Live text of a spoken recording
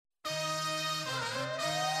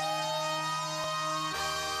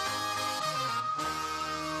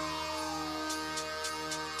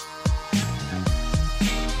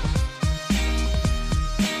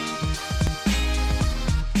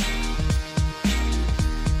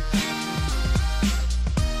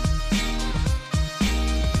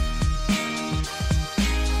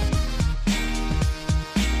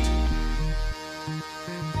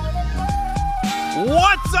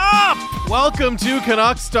Welcome to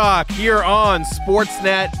Canucks Talk here on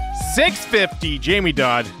Sportsnet 650. Jamie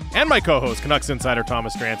Dodd and my co-host, Canucks insider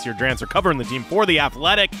Thomas Drance here. Drance are covering the team for The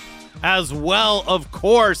Athletic as well, of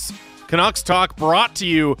course. Canucks Talk brought to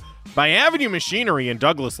you by Avenue Machinery and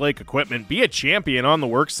Douglas Lake Equipment. Be a champion on the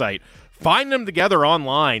worksite. Find them together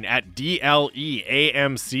online at dleamc.com.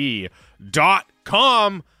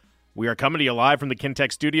 We are coming to you live from the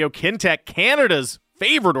Kintec studio. Kintec, Canada's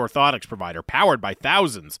favorite orthotics provider, powered by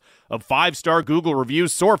thousands of five-star Google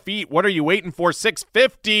reviews. Sore feet, what are you waiting for?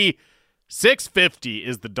 650. 650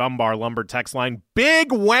 is the Dunbar Lumber text line.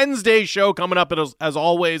 Big Wednesday show coming up as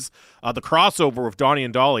always. The crossover with Donnie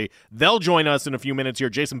and Dolly. They'll join us in a few minutes here.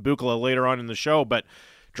 Jason Bukala later on in the show. But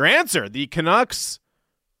Drancer, the Canucks'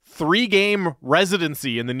 3-game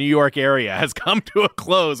residency in the New York area has come to a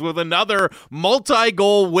close with another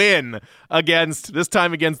multi-goal win this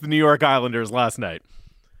time against the New York Islanders last night.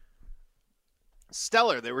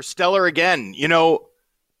 Stellar. They were stellar again. You know,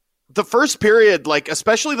 the first period,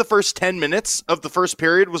 especially the first 10 minutes of the first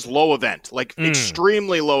period was low event,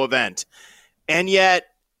 extremely low event. And yet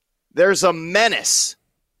there's a menace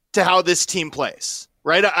to how this team plays,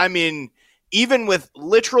 right? I mean, even with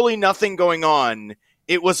literally nothing going on,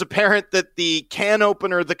 it was apparent that the can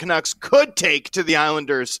opener the Canucks could take to the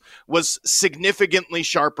Islanders was significantly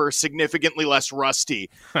sharper, significantly less rusty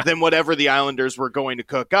than whatever the Islanders were going to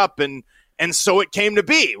cook up. And so it came to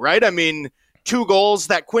be, right? I mean, 2 goals,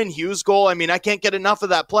 that Quinn Hughes goal, I mean, I can't get enough of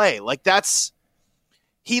that play.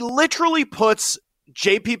 He literally puts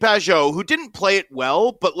JP Pageau, who didn't play it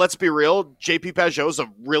well, but let's be real, JP Pageau is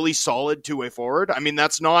a really solid two-way forward. I mean,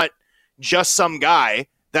 that's not just some guy.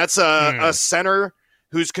 That's a center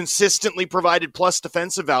who's consistently provided plus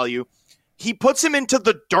defensive value. He puts him into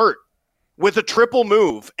the dirt with a triple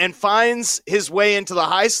move and finds his way into the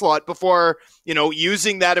high slot before,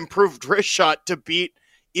 using that improved wrist shot to beat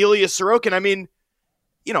Ilya Sorokin. I mean,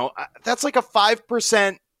 that's like a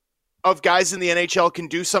 5% of guys in the NHL can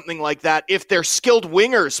do something like that if their skilled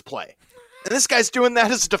wingers play. And this guy's doing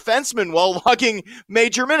that as a defenseman while logging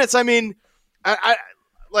major minutes. I mean,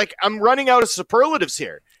 I'm running out of superlatives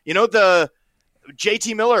here. The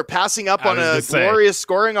JT Miller passing up on a glorious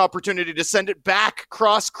scoring opportunity to send it back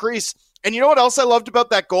cross crease. And you know what else I loved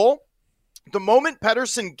about that goal? The moment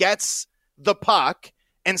Pettersson gets the puck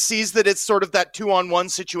and sees that it's sort of that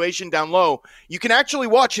 2-on-1 situation down low, you can actually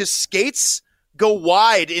watch his skates go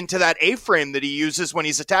wide into that A-frame that he uses when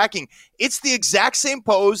he's attacking. It's the exact same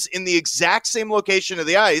pose in the exact same location of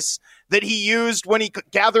the ice that he used when he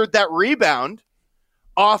gathered that rebound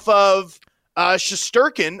off of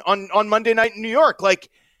Shesterkin on Monday night in New York.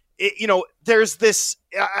 There's this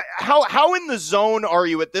how in the zone are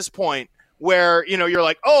you at this point where you're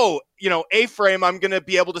like, A-frame, I'm going to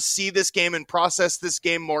be able to see this game and process this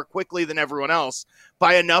game more quickly than everyone else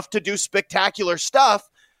by enough to do spectacular stuff.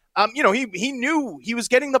 He knew he was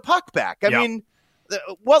getting the puck back. I mean,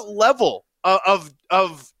 what level of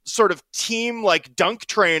sort of team dunk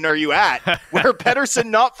train are you at where Pettersson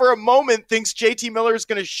not for a moment thinks JT Miller is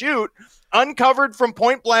going to shoot uncovered from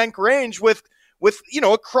point blank range with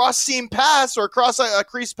a cross seam pass or across a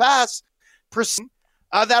crease pass,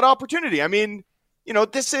 that opportunity. I mean,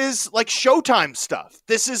 this is like Showtime stuff.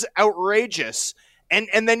 This is outrageous.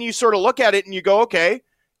 And then you sort of look at it and you go, okay,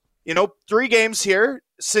 3 games here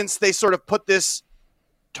since they sort of put this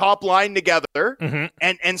top line together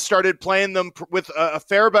and started playing them with a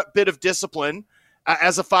fair bit of discipline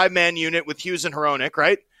as a 5-man unit with Hughes and Hronek,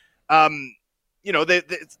 right?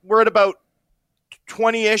 We're at about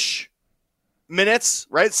 20-ish minutes,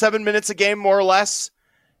 right? 7 minutes a game, more or less.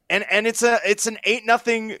 And it's an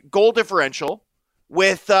 8-0 goal differential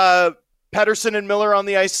with Pettersson and Miller on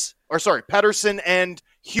the ice, Pettersson and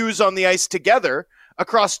Hughes on the ice together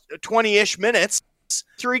across 20-ish minutes,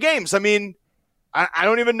 3 games. I mean, I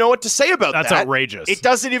don't even know what to say about that. That's outrageous. It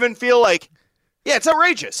doesn't even feel it's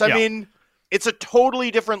outrageous. I mean, it's a totally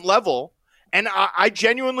different level. And I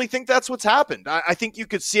genuinely think that's what's happened. I think you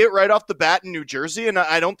could see it right off the bat in New Jersey, and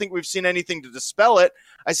I don't think we've seen anything to dispel it.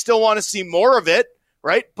 I still want to see more of it,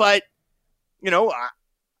 right? But,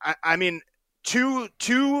 I mean,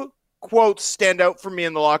 two quotes stand out for me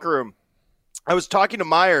in the locker room. I was talking to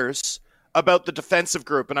Myers about the defensive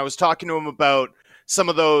group, and I was talking to him about some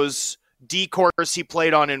of those D-corners he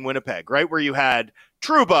played on in Winnipeg, right? Where you had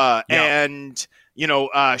Trouba and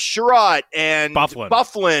Sherratt and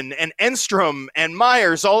Bufflin and Enstrom and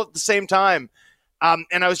Myers all at the same time. And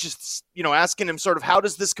I was just, asking him sort of, how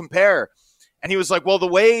does this compare? And he was like, well, the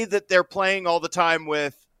way that they're playing all the time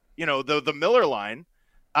with, the Miller line,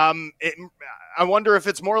 I wonder if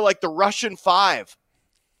it's more like the Russian 5.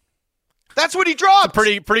 That's what he dropped.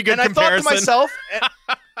 Pretty good and comparison. I thought to myself,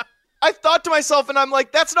 I thought to myself, and I'm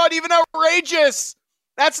like, that's not even outrageous.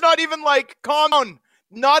 That's not even like, calm down.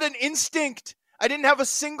 Not an instinct. I didn't have a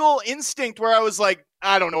single instinct where I was like,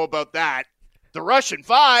 I don't know about that. The Russian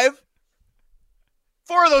Five.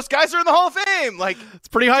 4 of those guys are in the Hall of Fame. Like, it's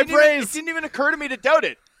pretty high praise. It didn't even occur to me to doubt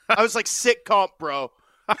it. I was like, sick comp, bro.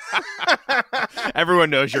 Everyone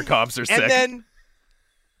knows your comps are sick. And then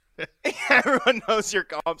everyone knows your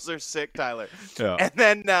comps are sick, Tyler. Yeah.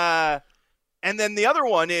 And then the other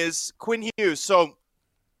one is Quinn Hughes. So,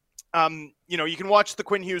 you can watch the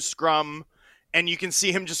Quinn Hughes scrum, and you can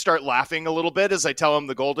see him just start laughing a little bit as I tell him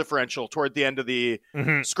the goal differential toward the end of the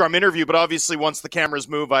scrum interview. But obviously, once the cameras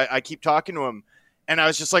move, I keep talking to him. And I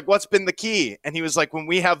was just like, what's been the key? And he was like, when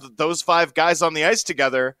we have those 5 guys on the ice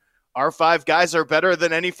together, our 5 guys are better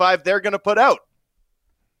than any 5 they're going to put out.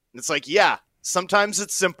 And it's like, yeah, sometimes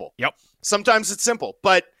it's simple. Yep. Sometimes it's simple.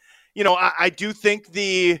 But, I do think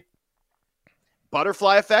the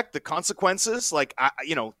butterfly effect, the consequences, like,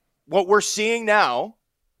 what we're seeing now,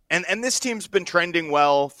 and this team's been trending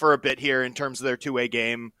well for a bit here in terms of their two-way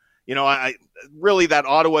game. I really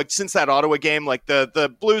since that Ottawa game, like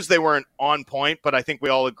the Blues, they weren't on point, but I think we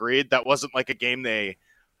all agreed that wasn't like a game they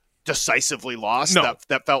decisively lost. No.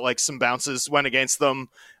 That felt like some bounces went against them.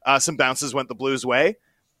 Some bounces went the Blues' way.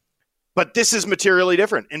 But this is materially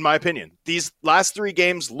different, in my opinion. These last 3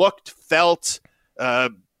 games felt,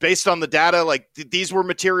 based on the data, like these were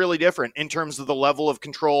materially different in terms of the level of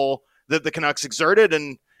control that the Canucks exerted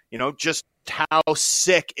and, just how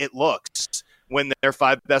sick it looks when their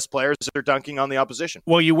 5 best players are dunking on the opposition.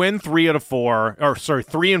 Well, you win 3 and 4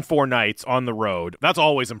 nights on the road. That's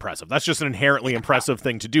always impressive. That's just an inherently impressive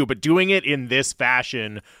thing to do. But doing it in this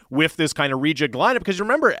fashion with this kind of rejig lineup, because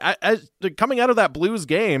remember, coming out of that Blues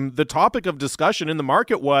game, the topic of discussion in the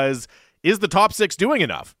market was, is the top 6 doing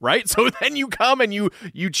enough, right? So then you come and you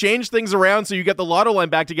change things around so you get the lotto line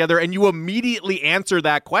back together and you immediately answer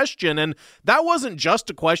that question. And that wasn't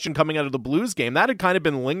just a question coming out of the Blues game. That had kind of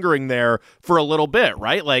been lingering there for a little bit,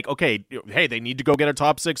 right? Like, okay, hey, they need to go get a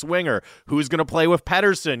top 6 winger. Who's going to play with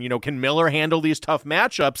Pettersson? Can Miller handle these tough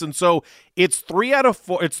matchups? And so it's 3 out of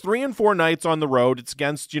 4. It's 3 and 4 nights on the road. It's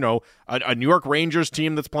against, a New York Rangers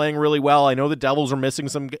team that's playing really well. I know the Devils are missing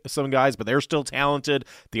some guys, but they're still talented.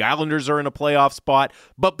 The Islanders are in a playoff spot.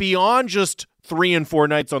 But beyond just 3 and 4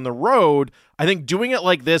 nights on the road, I think doing it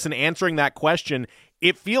like this and answering that question,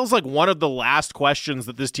 it feels like one of the last questions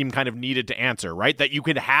that this team kind of needed to answer, right? That you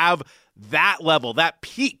could have that level, that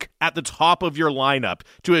peak at the top of your lineup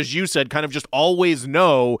to, as you said, kind of just always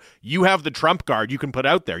know you have the trump card you can put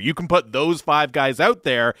out there. You can put those 5 guys out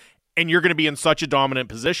there and you're going to be in such a dominant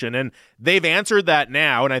position. And they've answered that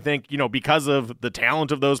now. And I think, because of the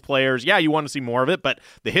talent of those players, yeah, you want to see more of it, but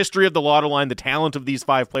the history of the lotto line, the talent of these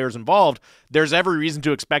 5 players involved, there's every reason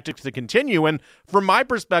to expect it to continue. And from my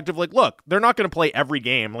perspective, like, look, they're not going to play every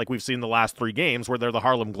game like we've seen the last 3 games where they're the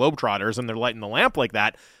Harlem Globetrotters and they're lighting the lamp like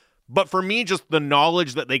that. But for me, just the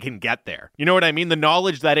knowledge that they can get there. You know what I mean? The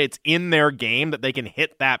knowledge that it's in their game, that they can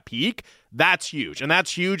hit that peak, that's huge. And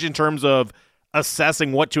that's huge in terms of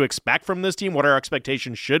assessing what to expect from this team, what our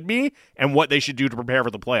expectations should be, and what they should do to prepare for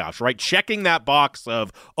the playoffs, right? Checking that box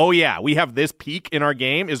of, oh yeah, we have this peak in our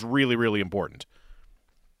game is really, really important.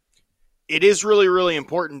 It is really, really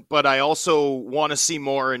important, but I also want to see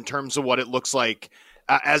more in terms of what it looks like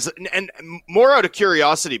and more out of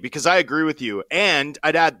curiosity, because I agree with you. And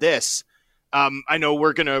I'd add this. I know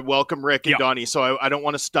we're going to welcome Rick and Donnie, so I don't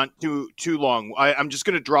want to stunt too long. I'm just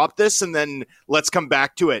going to drop this and then let's come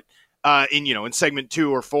back to it. In segment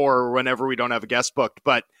 2 or 4 or whenever we don't have a guest booked.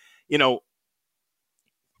 But,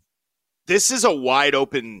 this is a wide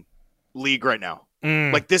open league right now.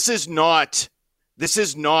 Like this is not,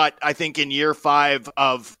 I think, in year 5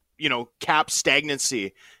 of, cap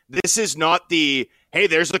stagnancy. This is not hey,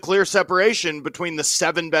 there's a clear separation between the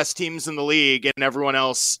 7 best teams in the league and everyone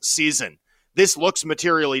else season. This looks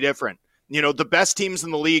materially different. The best teams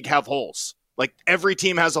in the league have holes. Like every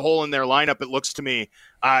team has a hole in their lineup, it looks to me.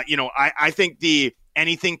 I think the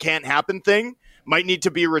anything can't happen thing might need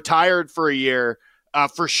to be retired for a year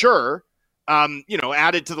for sure.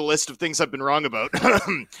 Added to the list of things I've been wrong about.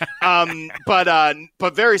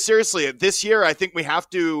 But very seriously, this year, I think we have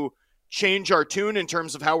to change our tune in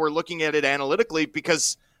terms of how we're looking at it analytically,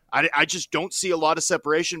 because I just don't see a lot of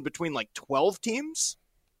separation between like 12 teams.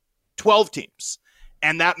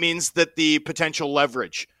 And that means that the potential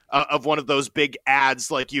leverage of one of those big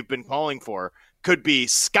ads like you've been calling for could be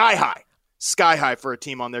sky high for a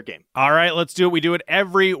team on their game. All right, let's do it. We do it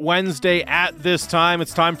every Wednesday at this time.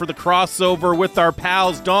 It's time for the crossover with our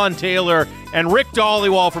pals Don Taylor and Rick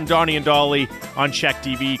Dollywall from Donnie and Dolly on Check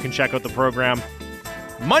TV. You can check out the program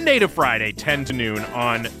Monday to Friday, 10 to noon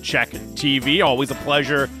on Check TV. Always a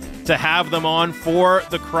pleasure to have them on for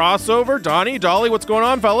the crossover. Donnie, Dolly, what's going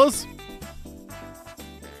on, fellas?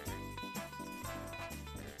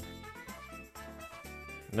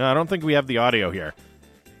 No, I don't think we have the audio here.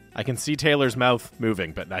 I can see Taylor's mouth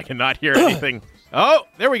moving, but I cannot hear anything. Oh,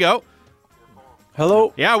 there we go.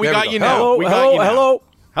 Hello? Yeah, we got you now. Hello, we got hello, you now. hello.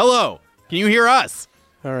 Hello. Can you hear us?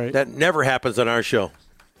 All right. That never happens on our show.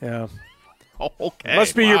 Yeah. Oh, okay.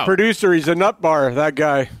 Must be your producer. He's a nut bar, that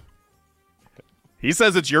guy. He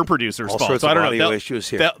says it's your producer's All fault. sorts So I of don't know. audio issues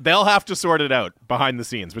here. They'll have to sort it out behind the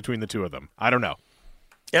scenes between the two of them. I don't know.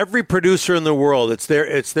 Every producer in the world, it's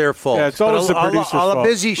their fault. Yeah, it's always the producer's fault. A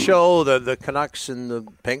busy show, the Canucks and the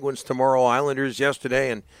Penguins tomorrow, Islanders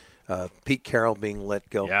yesterday, and Pete Carroll being let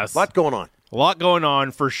go. Yes. A lot going on. A lot going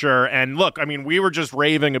on for sure. And look, I mean, we were just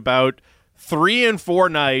raving about 3 and 4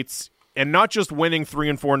 nights, and not just winning 3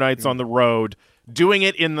 and 4 nights on the road, doing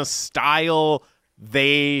it in the style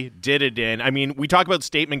they did it in. I mean, we talk about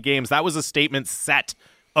statement games. That was a statement set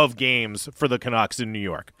of games for the Canucks in New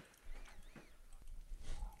York.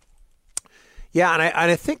 Yeah, and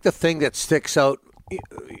I think the thing that sticks out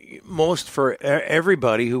most for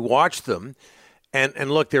everybody who watched them,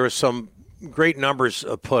 and look, there were some great numbers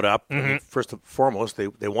put up. Mm-hmm. I mean, first and foremost,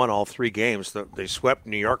 they won all 3 games. They swept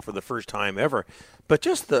New York for the first time ever. But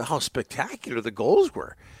just how spectacular the goals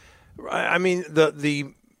were. I mean,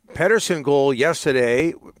 the Pettersson goal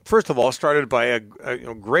yesterday, first of all, started by a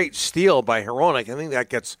great steal by Hronek. I think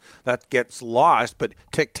that gets lost, but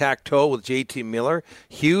tic-tac-toe with JT Miller.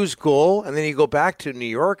 Hughes' goal, and then you go back to New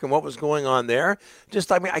York and what was going on there.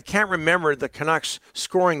 I can't remember the Canucks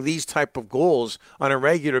scoring these type of goals on a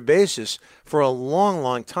regular basis for a long,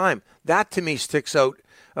 long time. That, to me, sticks out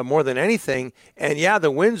more than anything. And, yeah,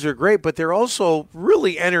 the wins are great, but they're also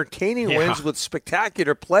really entertaining wins with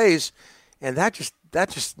spectacular plays, and that's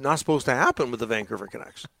just not supposed to happen with the Vancouver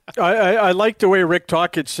Canucks. I like the way Rick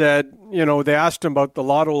Tocchet said, they asked him about the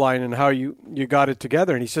lotto line and how you got it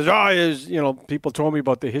together. And he says, people told me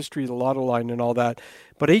about the history of the lotto line and all that.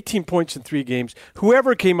 But 18 points in 3 games,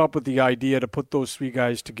 whoever came up with the idea to put those 3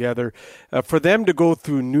 guys together, for them to go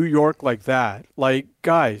through New York like that, like,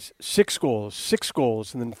 guys, 6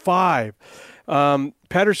 goals, and then 5.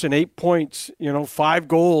 Pettersson, 8 points, 5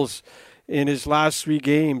 goals in his last 3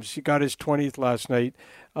 games. He got his 20th last night.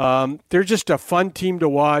 They're just a fun team to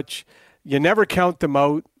watch. You never count them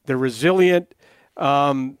out. They're resilient.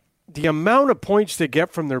 The amount of points they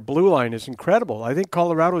get from their blue line is incredible. I think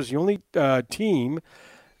Colorado is the only team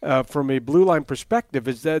from a blue line perspective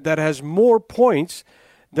that has more points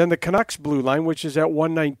than the Canucks blue line, which is at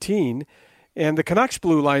 119. And the Canucks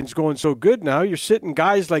blue line's going so good now. You're sitting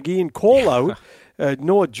guys like Ian Cole out,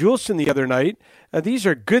 Noah Juleson the other night. These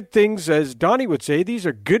are good things, as Donnie would say. These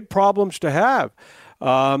are good problems to have.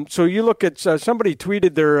 So you look at somebody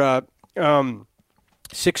tweeted their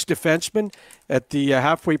 6 defensemen at the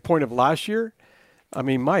halfway point of last year. I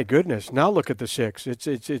mean, my goodness! Now look at the 6.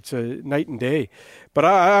 It's a night and day. But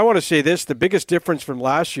I want to say this: the biggest difference from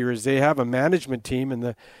last year is they have a management team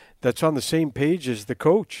and that's on the same page as the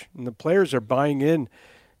coach, and the players are buying in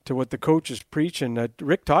to what the coach is preaching.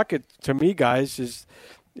 Rick Tocchet, to me, guys,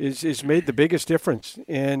 is made the biggest difference,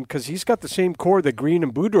 and because he's got the same core that Green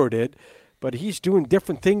and Boudreau did, but he's doing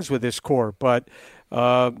different things with this core. But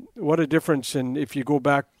what a difference! And if you go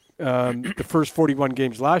back the first 41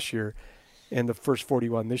 games last year and the first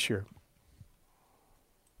 41 this year.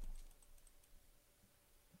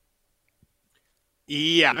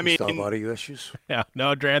 Yeah, I mean, audio issues. Yeah,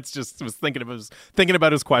 no, Drance just was thinking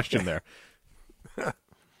about his question there.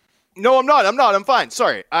 No, I'm not. I'm fine.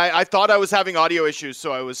 Sorry. I thought I was having audio issues,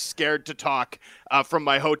 so I was scared to talk from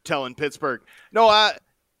my hotel in Pittsburgh. No,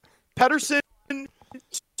 Pettersson,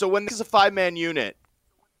 so when this is a 5-man unit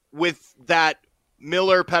with that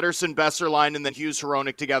Miller, Pettersson, Besser line, and then Hughes,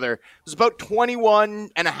 Hronek together, it was about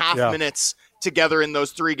 21 and a half minutes together in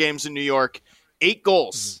those 3 games in New York. 8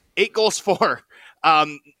 goals. 8 goals for.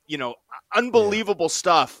 Unbelievable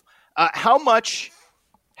stuff. How much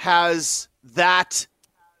has that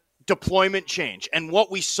deployment change and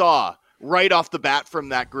what we saw right off the bat from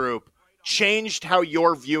that group changed how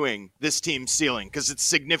you're viewing this team's ceiling? Because it's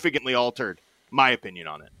significantly altered my opinion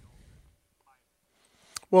on it.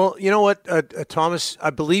 Well, you know what, Thomas,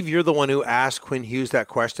 I believe you're the one who asked Quinn Hughes that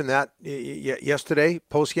question yesterday,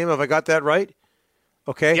 post-game. Have I got that right?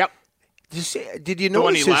 Okay. Yep. Did you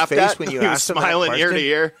notice his face when you asked him that question? He was smiling ear to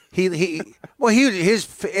ear.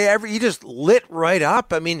 He just lit right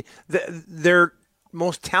up. I mean, their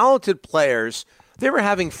most talented players, they were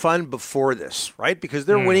having fun before this, right? Because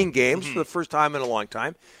they're winning games for the first time in a long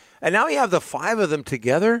time. And now you have the 5 of them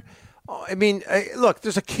together. I mean, look,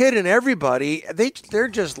 there's a kid in everybody. They're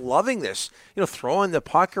just loving this. Throwing the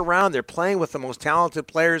puck around. They're playing with the most talented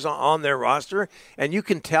players on their roster, and you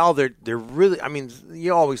can tell they're really. I mean,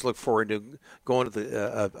 you always look forward to going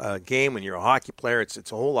to a game when you're a hockey player. It's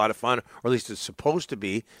a whole lot of fun, or at least it's supposed to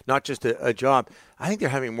be, not just a job. I think they're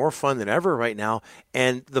having more fun than ever right now,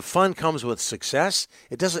 and the fun comes with success.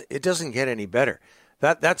 It doesn't get any better.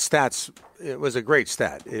 That stats, it was a great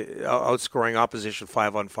stat, outscoring opposition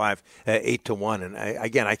 5-on-5, 8-1.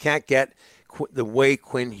 And I can't get the way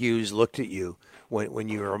Quinn Hughes looked at you when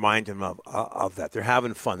you remind him of that. They're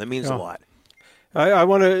having fun. That means a lot. I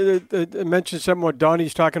want to mention something what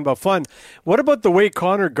Donnie's talking about fun. What about the way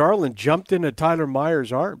Connor Garland jumped into Tyler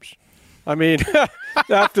Myers' arms? I mean,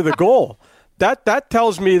 after the goal. That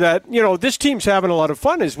tells me that, this team's having a lot of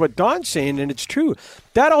fun is what Don's saying, and it's true.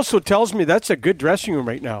 That also tells me that's a good dressing room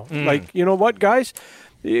right now. Like, you know what, guys?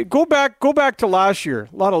 Go back to last year.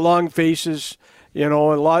 A lot of long faces, a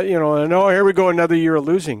lot, and here we go, another year of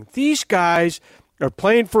losing. These guys are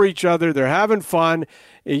playing for each other. They're having fun.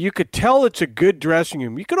 You could tell it's a good dressing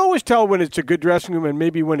room. You can always tell when it's a good dressing room and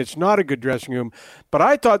maybe when it's not a good dressing room. But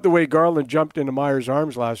I thought the way Garland jumped into Myers'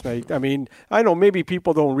 arms last night, I mean, I know maybe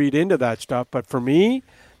people don't read into that stuff, but for me,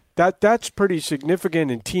 that's pretty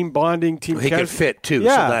significant in team bonding, team he can fit, too, so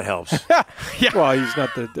that helps. Yeah. Well, he's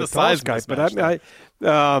not the size guy, but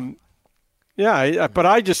but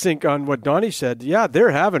I just think on what Donnie said,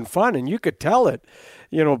 they're having fun, and you could tell it.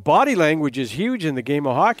 Body language is huge in the game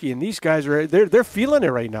of hockey, and these guys they're feeling it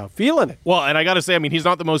right now, feeling it. Well, and I got to say, I mean, he's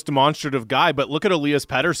not the most demonstrative guy, but look at Elias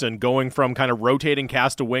Pettersson going from kind of rotating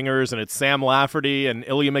cast of wingers, and it's Sam Lafferty and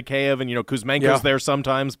Ilya Mikheyev, and Kuzmenko's there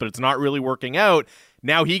sometimes, but it's not really working out.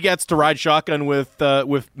 Now he gets to ride shotgun with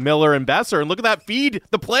Miller and Besser, and look at that feed,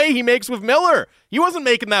 the play he makes with Miller. He wasn't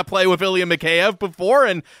making that play with Ilya Mikheyev before,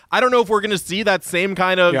 and I don't know if we're going to see that same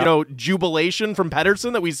kind of jubilation from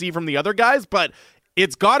Pettersson that we see from the other guys, but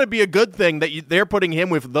it's got to be a good thing that they're putting him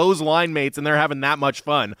with those line mates and they're having that much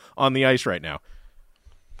fun on the ice right now.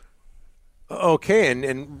 Okay,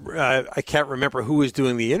 and I can't remember who was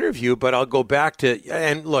doing the interview, but I'll go back to,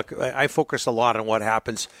 and look, I focus a lot on what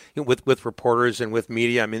happens with reporters and with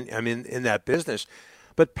media. I'm in that business.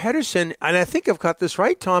 But Pettersson, and I think I've got this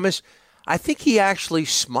right, Thomas, I think he actually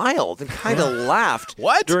smiled and kind of laughed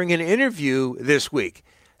during an interview this week.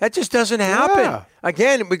 That just doesn't happen. Yeah.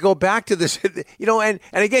 Again, we go back to this, and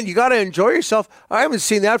again, you got to enjoy yourself. I haven't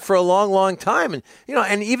seen that for a long, long time. And,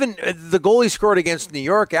 and even the goal he scored against New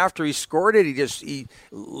York, after he scored it, he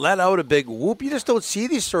let out a big whoop. You just don't see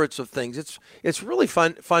these sorts of things. It's really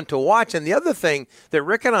fun to watch. And the other thing that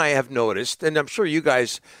Rick and I have noticed, and I'm sure you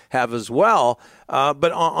guys have as well,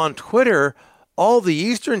 but on Twitter, all the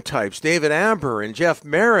Eastern types, David Amber and Jeff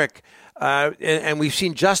Merrick, and we've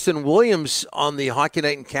seen Justin Williams on the Hockey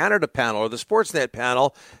Night in Canada panel or the Sportsnet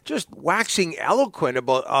panel just waxing eloquent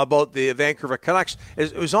about the Vancouver Canucks.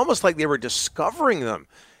 It was almost like they were discovering them.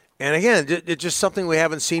 And again, it's just something we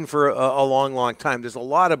haven't seen for a long, long time. There's a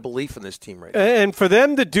lot of belief in this team right now. And for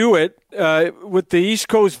them to do it with the East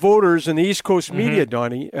Coast voters and the East Coast media,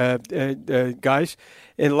 Donnie, guys,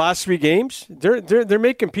 in the last 3 games, they're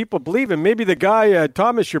making people believe. And maybe the guy,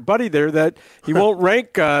 Thomas, your buddy there, that he won't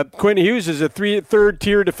rank Quinn Hughes as a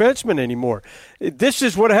third-tier defenseman anymore. This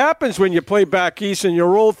is what happens when you play back east and you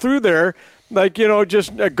roll through there like,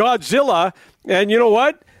 just a Godzilla. And you know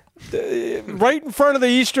what? Right in front of the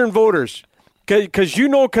Eastern voters, because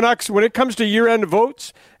Canucks, when it comes to year-end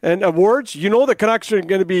votes and awards, the Canucks are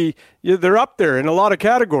going to be, they're up there in a lot of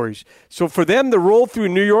categories. So for them to roll through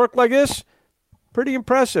New York like this, pretty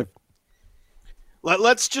impressive.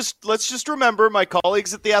 Let's just remember my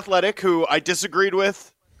colleagues at The Athletic, who I disagreed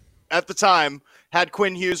with at the time, had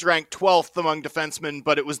Quinn Hughes ranked 12th among defensemen,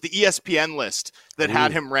 but it was the ESPN list that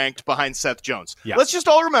had him ranked behind Seth Jones. Yeah. Let's just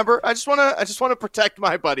all remember. I just want to protect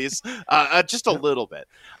my buddies just a little bit.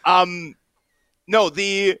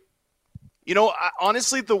 Honestly,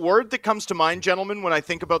 the word that comes to mind, gentlemen, when I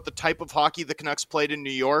think about the type of hockey the Canucks played in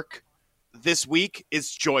New York this week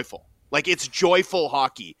is joyful. Like, it's joyful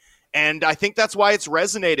hockey. And I think that's why it's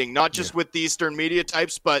resonating, not just with the Eastern media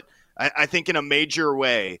types, but I think in a major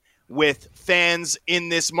way with fans in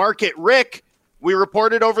this market. Rick, we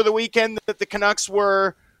reported over the weekend that the Canucks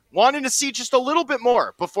were wanting to see just a little bit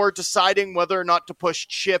more before deciding whether or not to push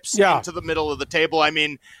chips into the middle of the table. I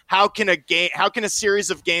mean, how can a series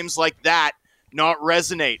of games like that not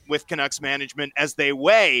resonate with Canucks management as they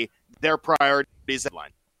weigh their priorities at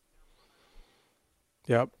line?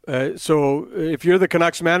 Yep. So if you're the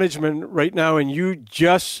Canucks management right now and you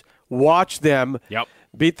just watch them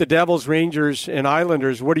beat the Devils, Rangers, and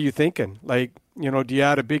Islanders, what are you thinking? Like, do you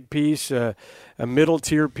add a big piece, middle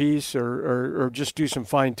tier piece or just do some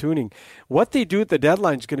fine tuning. What they do at the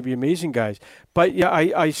deadline is going to be amazing, guys. But yeah,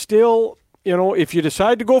 I still, if you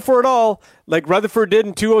decide to go for it all, like Rutherford did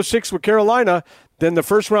in 206 with Carolina, then the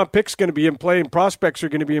first round pick's going to be in play and prospects are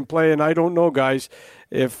going to be in play. And I don't know, guys,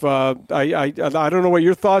 if I don't know what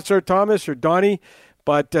your thoughts are, Thomas or Donnie,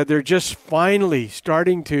 but they're just finally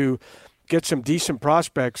starting to get some decent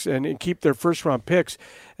prospects and keep their first round picks.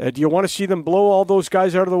 Do you want to see them blow all those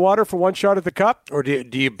guys out of the water for one shot at the cup? Or do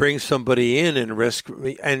you bring somebody in and risk?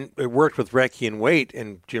 And it worked with Recchi and Waite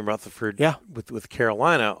and Jim Rutherford with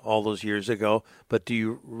Carolina all those years ago. But do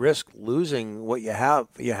you risk losing what you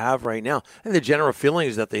have right now? And the general feeling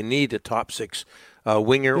is that they need a top six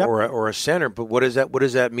winger or a center. But what does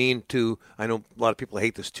that mean to? I know a lot of people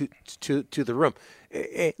hate this to the room.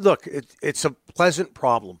 Look, it's a pleasant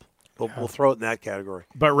problem. We'll throw it in that category.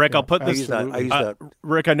 But, Rick, I'll put this. I use that.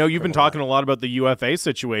 Rick, I know you've been talking a lot about the UFA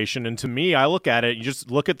situation, and to me, I look at it, you just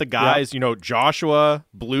look at the guys, Joshua,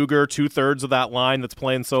 Bluger, 2/3 of that line that's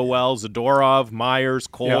playing so well, Zadorov, Myers,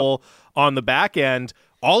 Cole on the back end.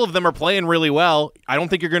 All of them are playing really well. I don't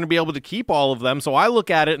think you're going to be able to keep all of them, so I look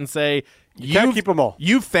at it and say, you can't keep them all.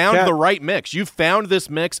 You've found the right mix. You've found this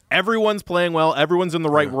mix. Everyone's playing well. Everyone's in the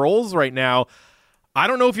right roles right now. I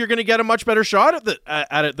don't know if you're going to get a much better shot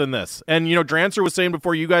at it than this. And, Drancer was saying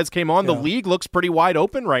before you guys came on, the league looks pretty wide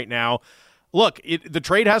open right now. Look, the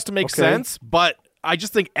trade has to make sense, but I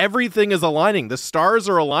just think everything is aligning. The stars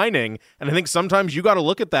are aligning, and I think sometimes you got to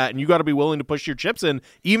look at that and you got to be willing to push your chips in,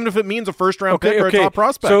 even if it means a first-round pick or a top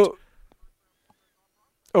prospect. So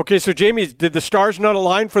Jamie, did the stars not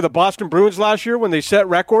align for the Boston Bruins last year when they set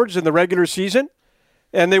records in the regular season?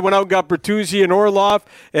 And they went out and got Bertuzzi and Orlov.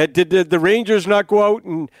 Did the Rangers not go out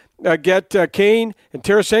and get Kane and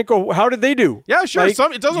Tarasenko? How did they do? Yeah, sure. It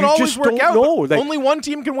doesn't always work out. Only one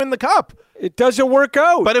team can win the cup. It doesn't work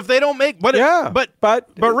out. But if they don't make, but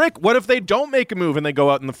Rick, what if they don't make a move and they go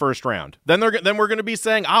out in the first round? Then we're going to be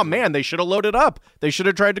saying, oh man, they should have loaded up. They should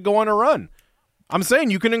have tried to go on a run. I'm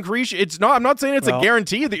saying you can increase. I'm not saying it's a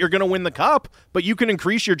guarantee that you're going to win the cup, but you can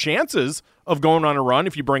increase your chances of going on a run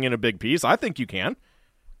if you bring in a big piece. I think you can.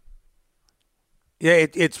 Yeah,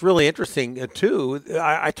 it's really interesting, too.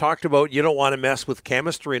 I talked about you don't want to mess with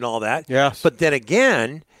chemistry and all that. Yes. But then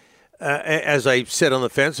again, as I sit on the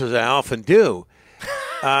fence, as I often do,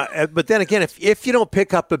 but then again, if you don't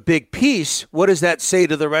pick up a big piece, what does that say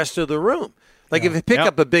to the rest of the room? Like if you pick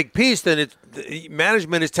up a big piece, then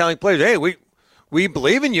management is telling players, hey, we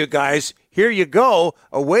believe in you guys. Here you go.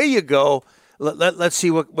 Away you go. Let's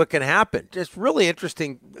see what can happen. Just really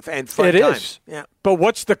interesting and fun times. Is. Yeah. But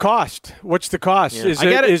what's the cost?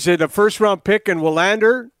 Yeah. Is it a first-round pick in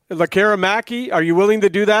Willander, Lekaramaki? Are you willing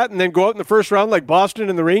to do that and then go out in the first round like Boston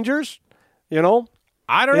and the Rangers?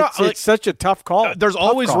 I don't know. It's such a tough call. There's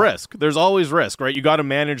always risk. There's always risk, right? You got to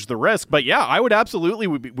manage the risk. But yeah, I would absolutely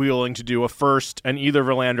be willing to do a first and either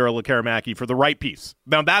Verlander or Lekaramaki for the right piece.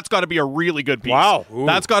 Now that's got to be a really good piece. Wow, Ooh.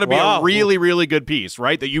 That's got to be a really, really good piece,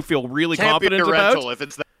 right? That you feel really confident about. Can't be a rental if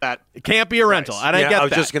it's that. It can't be a rental, and I get that. I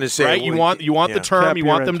was just going to say, right? You want the term. You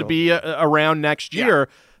want them to be around next year.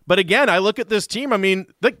 Yeah. But again, I look at this team. I mean,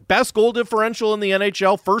 the best goal differential in the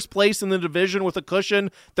NHL, first place in the division with a cushion.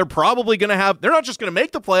 They're probably going to have. They're not just going to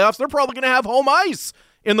make the playoffs. They're probably going to have home ice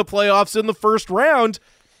in the playoffs in the first round.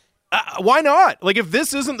 Why not? Like, if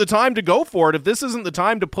this isn't the time to go for it, if this isn't the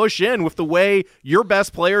time to push in with the way your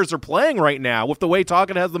best players are playing right now, with the way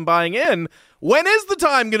Tocchet has them buying in, when is the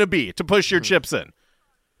time going to be to push your chips in?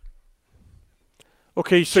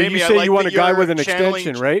 Okay, so Jamie, you say you want a guy with an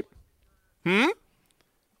extension, right?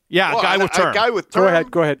 Yeah, a guy with term. A guy with term.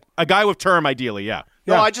 Go ahead. A guy with term, ideally, yeah.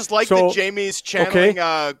 No, I just like that Jamie's channeling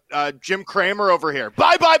Jim Kramer over here.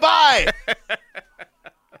 Bye. Bye.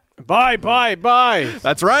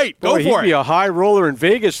 That's right. Go for it. He'd be a high roller in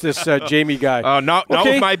Vegas, this Jamie guy. Not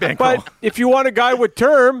with my bankroll. But if you want a guy with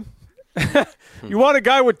term,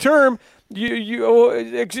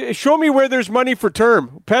 you show me where there's money for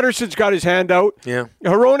term. Pettersson's got his hand out. Yeah.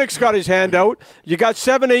 Hronik's got his hand out. You got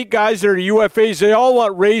 7-8 guys that are UFAs. They all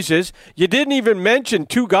want raises. You didn't even mention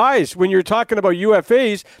two guys when you're talking about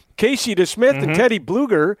UFAs, Casey DeSmith and Teddy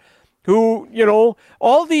Bluger, who,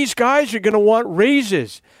 all these guys are going to want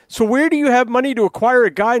raises. So where do you have money to acquire a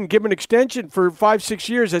guy and give him an extension for 5-6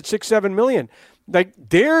 years at $6-7 million? Like,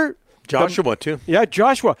 Joshua, too. Yeah,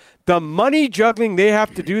 Joshua. The money juggling they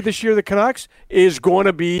have to do this year, the Canucks, is going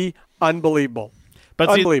to be unbelievable. But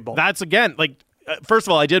unbelievable. See, that's, again, first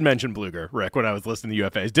of all, I did mention Bluger, Rick, when I was listening to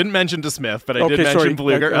UFAs. Didn't mention DeSmith, but I did mention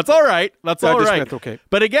Bluger. That's all right. That's all right. DeSmith, okay.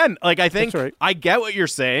 But again, I think I get what you're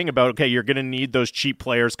saying about, you're going to need those cheap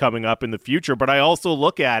players coming up in the future, but I also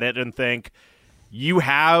look at it and think, you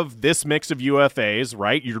have this mix of UFAs,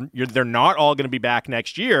 right? They're not all going to be back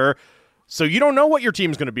next year, so you don't know what your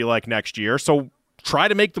team's going to be like next year. So try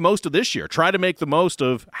to make the most of this year. Try to make the most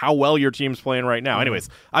of how well your team's playing right now. Anyways,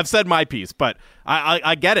 I've said my piece, but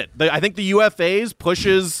I get it. I think the UFAs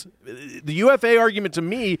pushes the UFA argument to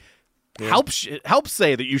me. Helps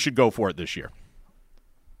say that you should go for it this year.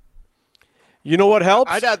 You know what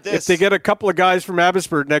helps? I'd add this. If they get a couple of guys from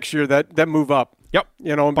Abbotsford next year that move up. Yep.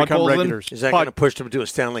 And become regulars. Is that going to push them to a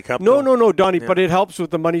Stanley Cup? No, Donnie, but it helps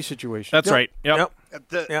with the money situation. That's right. Yep.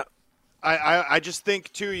 I just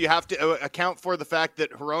think, too, you have to account for the fact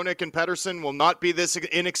that Hronek and Pettersson will not be this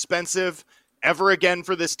inexpensive ever again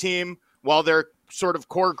for this team while their sort of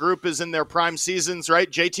core group is in their prime seasons,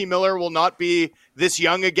 right? JT Miller will not be this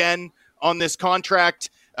young again on this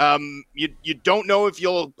contract. You don't know if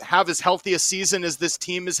you'll have as healthy a season as this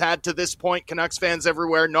team has had to this point. Canucks fans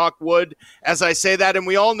everywhere, knock wood as I say that. And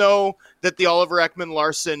we all know that the Oliver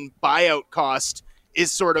Ekman-Larsson buyout cost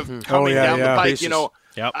is sort of coming down the pike. Basis. You know,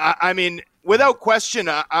 Yep. I mean, without question,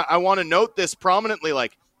 I want to note this prominently.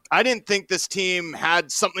 Like, I didn't think this team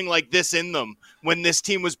had something like this in them when this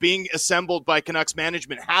team was being assembled by Canucks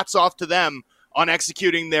management. Hats off to them on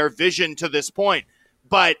executing their vision to this point.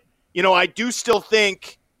 But, you know, I do still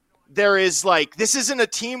think there is this isn't a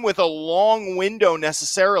team with a long window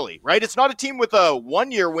necessarily, right? It's not a team with a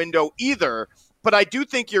 1-year window either, but I do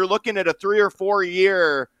think you're looking at a 3 or 4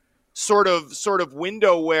 year sort of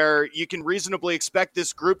window where you can reasonably expect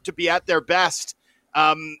this group to be at their best,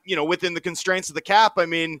 within the constraints of the cap. I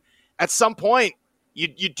mean, at some point you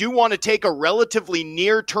do want to take a relatively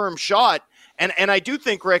near term shot. And I do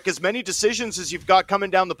think, Rick, as many decisions as you've got coming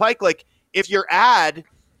down the pike, like if your ad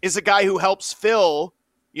is a guy who helps fill,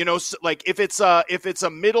 if it's a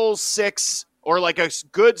middle six or like a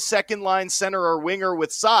good second line center or winger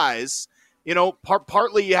with size,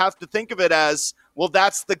 partly you have to think of it as, well,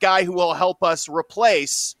 that's the guy who will help us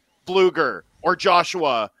replace Bluger or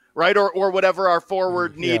Joshua, right? Or whatever our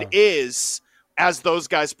forward need is as those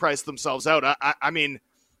guys price themselves out. I mean,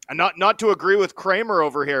 not to agree with Kramer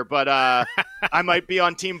over here, but I might be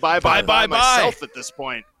on team bye myself at this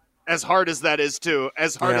point. As hard as that is to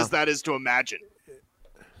imagine.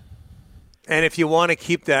 And if you want to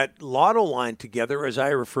keep that lotto line together, as I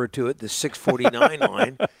refer to it, the 649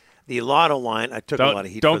 line, the lotto line, I took a lot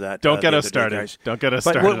of heat for that. Don't get us started. Don't get us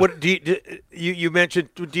started. But what you mentioned?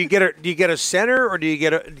 Do you get a center or do you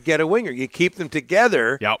get a winger? You keep them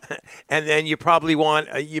together. Yep. And then you probably want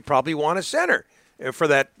a center for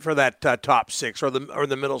that top six or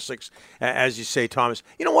the middle six, as you say, Thomas.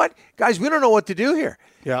 You know what, guys? We don't know what to do here.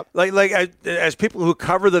 Yeah. Like as people who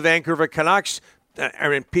cover the Vancouver Canucks. I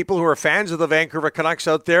mean, people who are fans of the Vancouver Canucks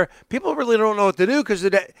out there, people really don't know what to do because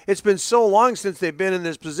it's been so long since they've been in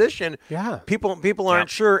this position. Yeah. People aren't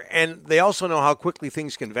sure, and they also know how quickly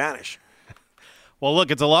things can vanish. Well,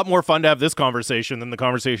 look, it's a lot more fun to have this conversation than the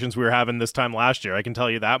conversations we were having this time last year. I can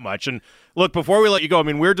tell you that much. And look, before we let you go, I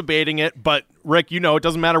mean, we're debating it, but Rick, it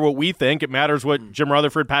doesn't matter what we think. It matters what Jim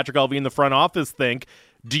Rutherford, Patrick Alvin, the front office think.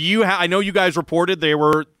 Do you? I know you guys reported they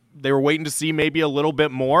were waiting to see maybe a little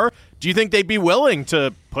bit more. Do you think they'd be willing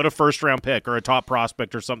to put a first-round pick or a top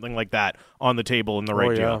prospect or something like that on the table in the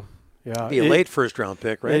right deal? Yeah, be a late first-round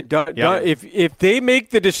pick, right? If they make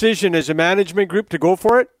the decision as a management group to go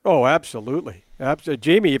for it, absolutely.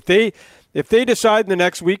 Jamie, if they decide in the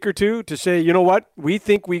next week or two to say, you know what, we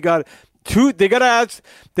think we got two. They got to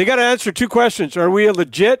answer two questions: are we a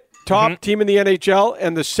legit top team in the NHL?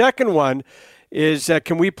 And the second one is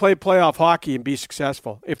can we play playoff hockey and be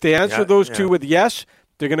successful? If they answer those two with yes,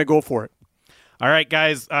 they're going to go for it. All right,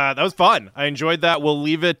 guys, that was fun. I enjoyed that. We'll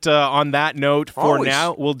leave it on that note for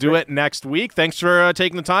now. We'll do it next week. Thanks for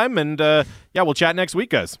taking the time, and we'll chat next week,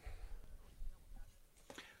 guys.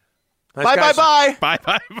 Bye. Bye. Bye.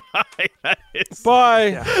 Todd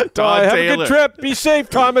Bye. Have Taylor. a good trip. Be safe,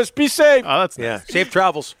 Thomas. Be safe. Oh, that's nice. Safe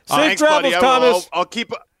travels. Safe Thanks, travels, buddy. Thomas.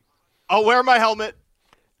 I'll wear my helmet.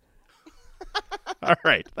 All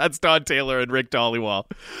right. That's Todd Taylor and Rick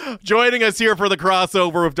Dollywall joining us here for the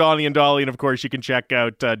crossover of Donnie and Dolly. And, of course, you can check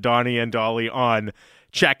out Donnie and Dolly on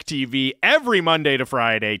Check TV every Monday to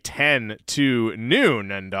Friday, 10 to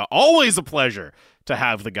noon. And always a pleasure to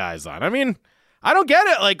have the guys on. I mean, I don't get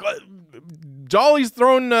it. Like, Dolly's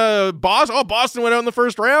thrown Boston went out in the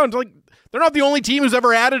first round. Like, they're not the only team who's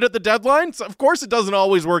ever added at the deadline. So of course, it doesn't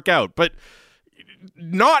always work out. But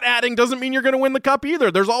not adding doesn't mean you're going to win the cup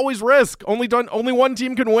either. There's always risk. Only one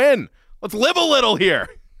team can win. Let's live a little here.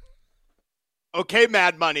 Okay,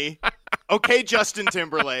 Mad Money. Okay, Justin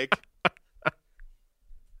Timberlake.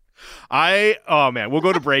 We'll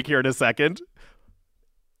go to break here in a second.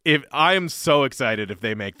 if I am so excited if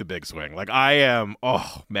they make the big swing. Like I am,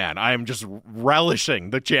 oh man, I am just relishing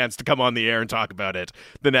the chance to come on the air and talk about it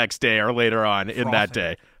the next day or later on in that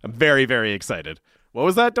day. I'm very, very excited. What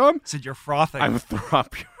was that, Dom? Said you're frothing. I'm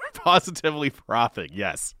positively frothing,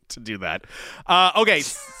 yes, to do that. Okay,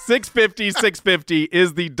 650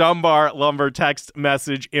 is the Dunbar Lumber text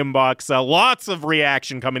message inbox. Lots of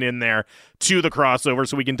reaction coming in there to the crossover,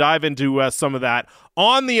 so we can dive into some of that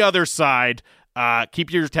on the other side.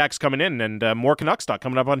 Keep your texts coming in, and more Canucks talk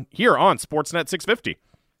coming up on here on Sportsnet 650.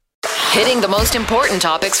 Hitting the most important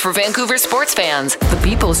topics for Vancouver sports fans. The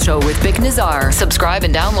People's Show with Vic Nazar. Subscribe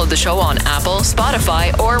and download the show on Apple,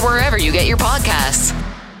 Spotify, or wherever you get your podcasts.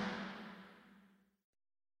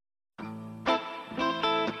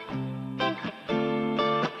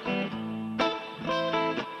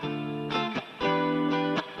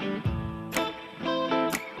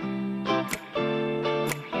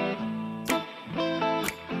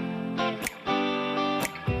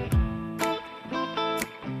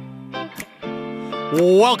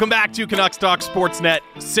 Welcome back to Canucks Talk Sportsnet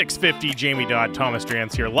 650. Jamie Dodd, Thomas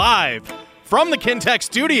Drance here live from the Kintec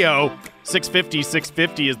studio.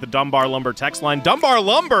 650 is the Dunbar Lumber text line. Dunbar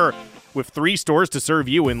Lumber with 3 stores to serve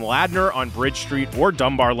you in Ladner on Bridge Street or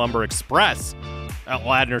Dunbar Lumber Express at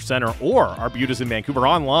Ladner Center or Arbutus in Vancouver,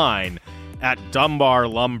 online at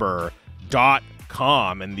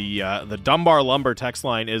dunbarlumber.com. And the Dunbar Lumber text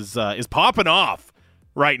line is popping off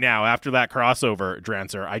right now after that crossover,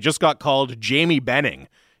 Drancer. I just got called Jamie Benning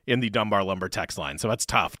in the Dunbar Lumber text line, so that's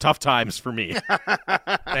tough times for me.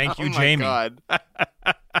 Thank you, oh Jamie. God.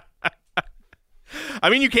 I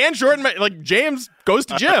mean, you can shorten like James goes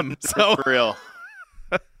to Jim, so For real.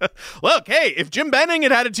 Look, hey, if Jim Benning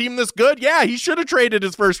had a team this good, yeah, he should have traded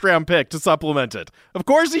his first round pick to supplement it. Of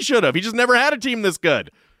course he should have. He just never had a team this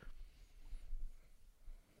good.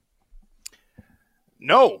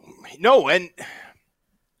 No, and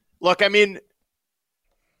look, I mean,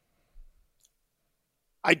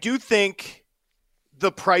 I do think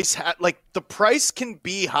the price can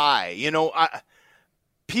be high. You know,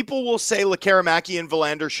 people will say Lekaramaki and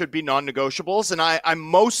Verlander should be non-negotiables, and I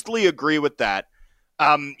mostly agree with that.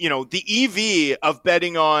 You know, the EV of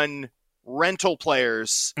betting on rental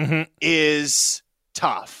players is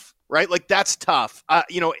tough, right? Like that's tough.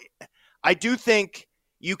 You know, I do think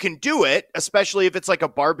you can do it, especially if it's like a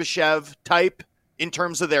Barbashev type in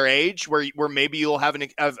terms of their age, where maybe you'll have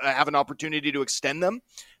an opportunity to extend them.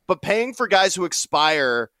 But paying for guys who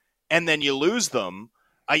expire and then you lose them,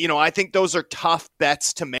 you know, I think those are tough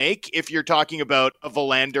bets to make if you're talking about a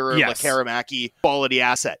Verlander or Lekaramaki quality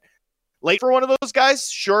asset. Late for one of those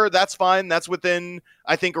guys, sure, that's fine. That's within,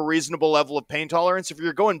 I think, a reasonable level of pain tolerance. If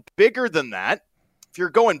you're going bigger than that,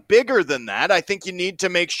 I think you need to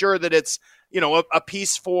make sure that it's, you know, a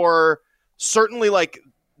piece for certainly like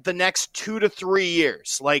the next 2 to 3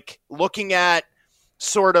 years, like looking at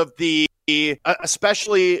sort of the,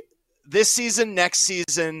 especially this season, next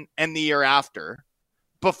season, and the year after,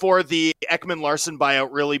 before the Ekman-Larsson buyout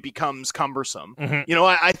really becomes cumbersome. You know,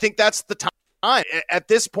 I think that's the time at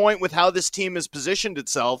this point with how this team has positioned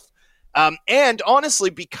itself. And honestly,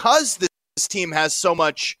 because this team has so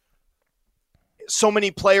many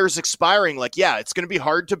players expiring, like, yeah, it's going to be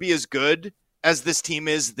hard to be as good as this team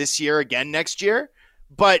is this year again next year.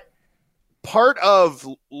 But part of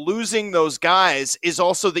losing those guys is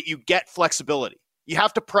also that you get flexibility. You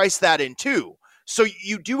have to price that in too. So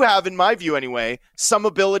you do have, in my view anyway, some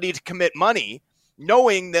ability to commit money,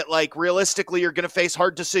 knowing that, like, realistically you're going to face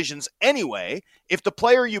hard decisions anyway. If the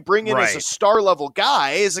player you bring in as a star level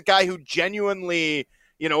guy is a guy who genuinely,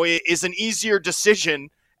 you know, is an easier decision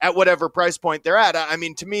at whatever price point they're at, I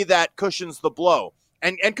mean, to me, that cushions the blow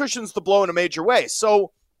and cushions the blow in a major way.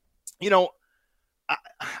 So, you know,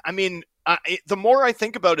 I mean, the more I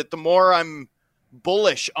think about it, the more I'm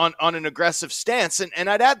bullish on an aggressive stance. And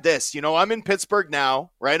I'd add this, you know, I'm in Pittsburgh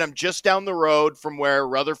now, right? I'm just down the road from where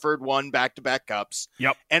Rutherford won back-to-back cups.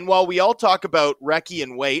 Yep. And while we all talk about Recchi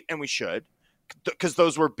and Waite, and we should, because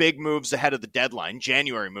those were big moves ahead of the deadline,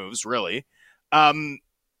 January moves, really. You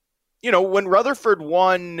know, when Rutherford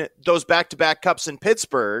won those back-to-back cups in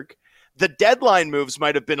Pittsburgh, the deadline moves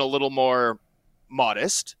might have been a little more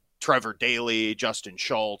modest. Trevor Daley, Justin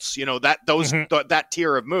Schultz, you know, that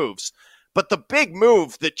tier of moves. But the big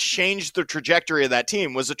move that changed the trajectory of that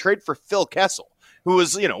team was a trade for Phil Kessel, who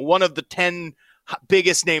was, you know, one of the 10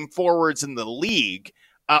 biggest name forwards in the league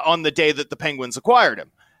on the day that the Penguins acquired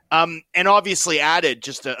him. And obviously added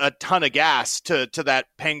just a ton of gas to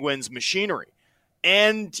that Penguins machinery.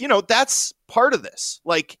 And, you know, that's part of this.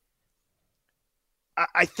 Like,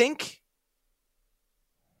 I think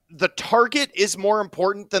the target is more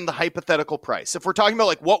important than the hypothetical price. If we're talking about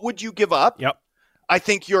like what would you give up, Yep. I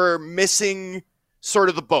think you're missing sort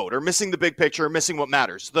of the boat, or missing the big picture, or missing what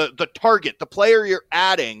matters. The target, the player you're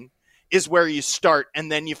adding, is where you start,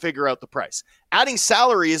 and then you figure out the price. Adding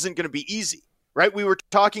salary isn't going to be easy, right? We were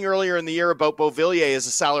talking earlier in the year about Beauvillier as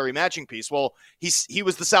a salary matching piece. Well, he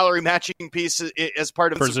was the salary matching piece as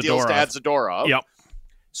part of some deals to add Zadorov. Yep.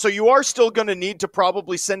 So you are still going to need to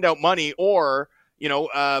probably send out money, or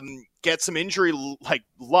get some injury like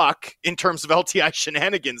luck in terms of LTI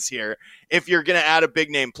shenanigans here if you're going to add a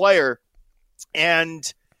big name player.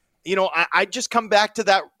 And I just come back to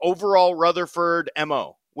that overall Rutherford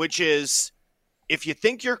MO, which is if you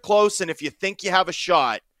think you're close and if you think you have a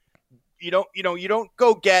shot, you don't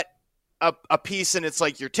go get a piece and it's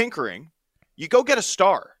like you're tinkering. You go get a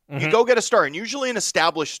star. Mm-hmm. You go get a star, and usually an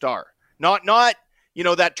established star, not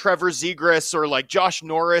that Trevor Zegras or like Josh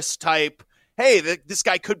Norris type. Hey, this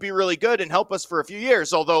guy could be really good and help us for a few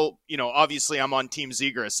years. Although, obviously I'm on Team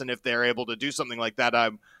Zegras, and if they're able to do something like that,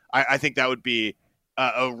 I think that would be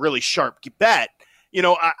a really sharp bet.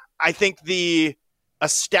 I think the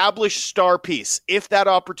established star piece, if that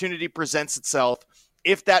opportunity presents itself,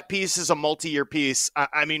 if that piece is a multi-year piece,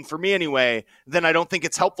 I mean, for me anyway, then I don't think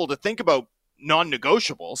it's helpful to think about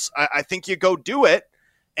non-negotiables. I think you go do it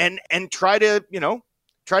and try to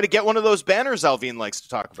get one of those banners Alvin likes to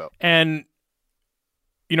talk about. And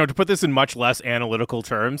to put this in much less analytical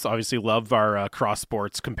terms, obviously love our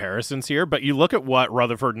cross-sports comparisons here, but you look at what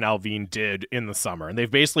Rutherford and Alvin did in the summer, and they've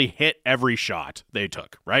basically hit every shot they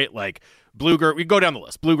took, right? Like Bluger, we go down the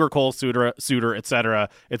list. Bluger, Cole, Suter, et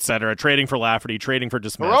cetera, trading for Lafferty, trading for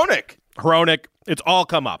DeSmith. Hronik, it's all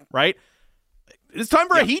come up, right? It's time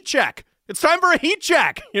for a heat check. It's time for a heat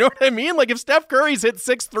check. You know what I mean? Like if Steph Curry's hit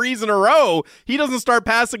 6 threes in a row, he doesn't start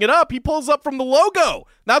passing it up. He pulls up from the logo.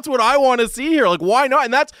 That's what I want to see here. Like why not?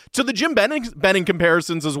 And that's to the Jim Benning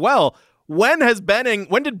comparisons as well. When did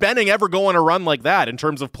Benning ever go on a run like that in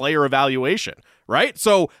terms of player evaluation? Right?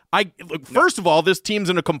 So first of all, this team's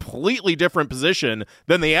in a completely different position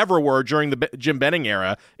than they ever were during the Jim Benning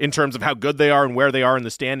era in terms of how good they are and where they are in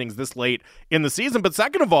the standings this late in the season. But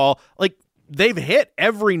second of all, like they've hit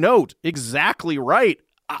every note exactly right.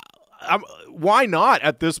 Why not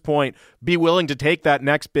at this point be willing to take that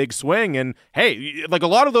next big swing? And hey, like a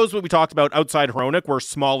lot of those what we talked about outside Hronik were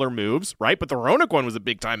smaller moves, right? But the Hronik one was a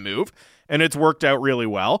big time move, and it's worked out really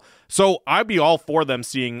well. So I'd be all for them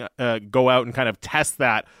seeing go out and kind of test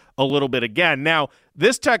that a little bit again. Now,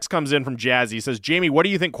 this text comes in from Jazzy. He says, Jamie, what do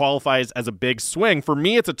you think qualifies as a big swing? For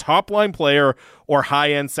me, it's a top-line player or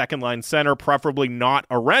high-end second-line center, preferably not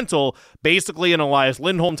a rental, basically an Elias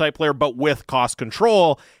Lindholm-type player, but with cost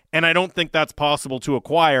control, and I don't think that's possible to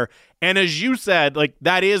acquire. And as you said, like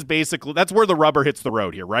that is basically, that's where the rubber hits the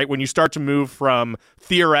road here, right? When you start to move from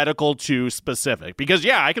theoretical to specific. Because,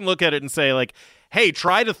 yeah, I can look at it and say, like, hey,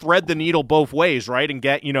 try to thread the needle both ways, right? And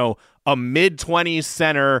get, a mid-20s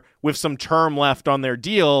center with some term left on their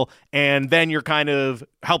deal, and then you're kind of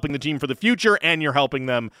helping the team for the future and you're helping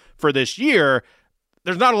them for this year.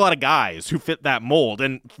 There's not a lot of guys who fit that mold,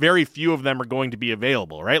 and very few of them are going to be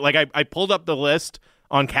available, right? Like I pulled up the list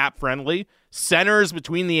on Cap Friendly. Centers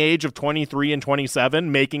between the age of 23 and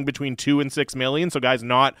 27 making between 2 and 6 million, so guys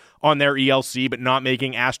not on their ELC but not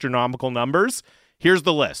making astronomical numbers. Here's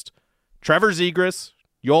the list. Trevor Zegras,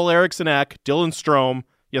 Joel Eriksson Ek, Dylan Strome,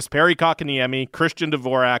 Jesperi Kotkaniemi, Christian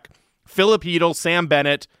Dvorak, Philip Hedl, Sam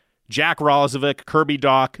Bennett, Jack Rolozovic, Kirby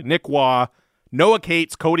Doc, Nick Waugh, Noah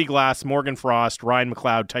Cates, Cody Glass, Morgan Frost, Ryan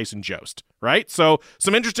McLeod, Tyson Jost, right? So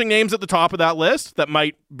some interesting names at the top of that list that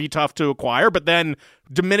might be tough to acquire, but then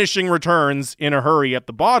diminishing returns in a hurry at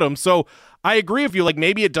the bottom. So I agree with you. Like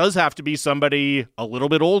maybe it does have to be somebody a little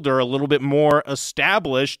bit older, a little bit more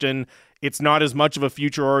established, and it's not as much of a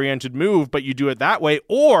future-oriented move, but you do it that way.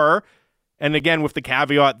 Or, and again, with the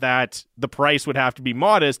caveat that the price would have to be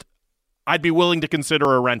modest, I'd be willing to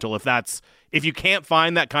consider a rental if you can't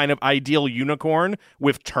find that kind of ideal unicorn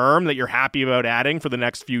with term that you're happy about adding for the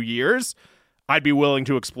next few years. I'd be willing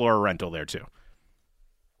to explore a rental there too.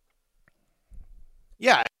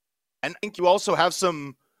 Yeah, and I think you also have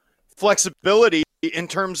some flexibility in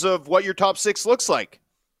terms of what your top six looks like.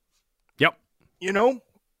 Yep.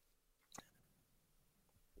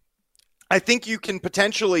 I think you can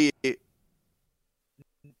potentially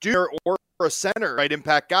do or a center, right,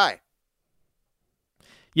 impact guy.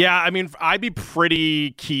 Yeah, I mean, I'd be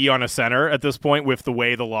pretty key on a center at this point with the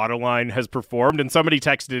way the lotto line has performed. And somebody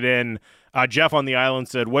texted in, Jeff on the island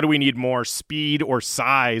said, what do we need more, speed or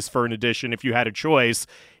size for an addition if you had a choice?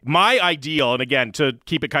 My ideal, and again, to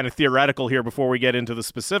keep it kind of theoretical here before we get into the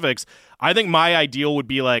specifics, I think my ideal would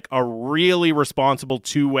be like a really responsible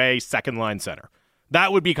two-way second line center.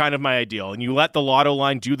 That would be kind of my ideal. And you let the lotto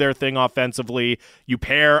line do their thing offensively. You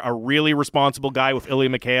pair a really responsible guy with Ilya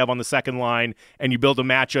Mikheyev on the second line, and you build a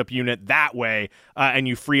matchup unit that way, and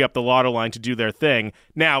you free up the lotto line to do their thing.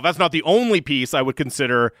 Now, that's not the only piece I would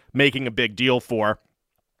consider making a big deal for.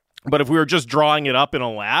 But if we were just drawing it up in a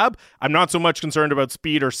lab, I'm not so much concerned about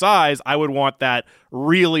speed or size. I would want that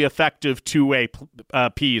really effective two-way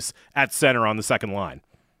piece at center on the second line.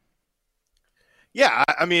 Yeah,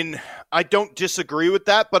 I mean, I don't disagree with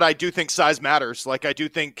that, but I do think size matters. Like, I do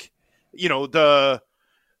think, the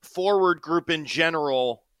forward group in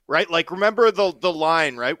general, right? Like, remember the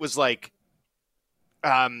line, right, was like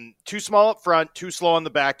too small up front, too slow on the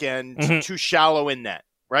back end, too shallow in net,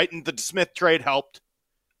 right? And the Smith trade helped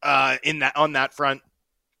on that front.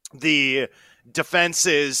 The defense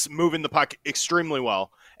is moving the puck extremely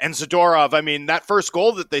well. And Zadorov, I mean, that first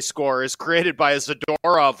goal that they score is created by a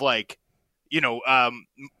Zadorov,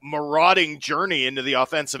 marauding journey into the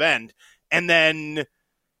offensive end. And then,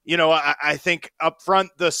 I think up front,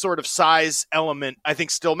 the sort of size element, I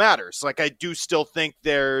think still matters. Like, I do still think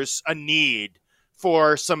there's a need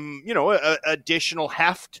for some, additional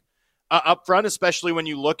heft up front, especially when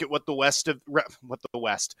you look at what the rest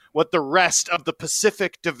of the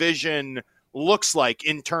Pacific Division looks like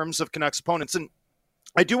in terms of Canucks opponents. And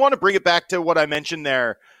I do want to bring it back to what I mentioned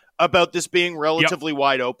there about this being relatively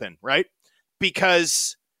wide open, right?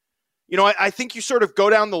 Because, I think you sort of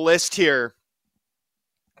go down the list here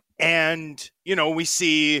and, we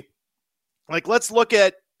see, like, let's look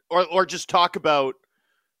at or just talk about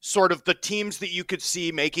sort of the teams that you could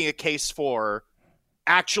see making a case for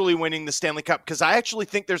actually winning the Stanley Cup, because I actually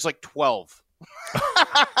think there's like 12.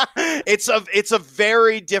 It's a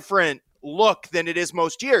very different look than it is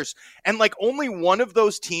most years. And like only one of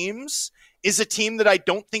those teams is a team that I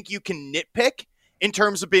don't think you can nitpick in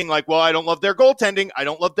terms of being like, well, I don't love their goaltending. I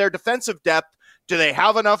don't love their defensive depth. Do they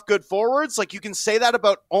have enough good forwards? Like, you can say that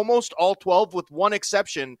about almost all 12 with one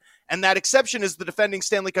exception. And that exception is the defending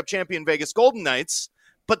Stanley Cup champion Vegas Golden Knights,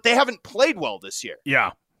 but they haven't played well this year.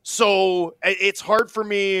 Yeah. So it's hard for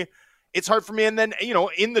me. And then,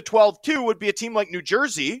 in the 12 too would be a team like New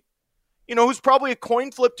Jersey, who's probably a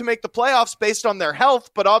coin flip to make the playoffs based on their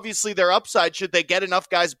health, but obviously their upside, should they get enough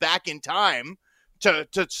guys back in time to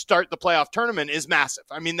start the playoff tournament, is massive.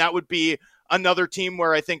 I mean, that would be another team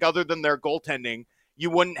where I think, other than their goaltending,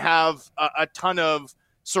 you wouldn't have a ton of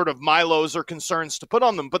sort of Milos or concerns to put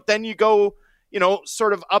on them. But then you go,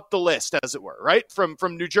 sort of up the list, as it were, right? From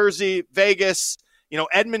New Jersey, Vegas,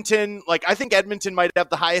 Edmonton. Like, I think Edmonton might have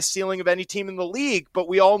the highest ceiling of any team in the league, but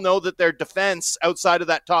we all know that their defense outside of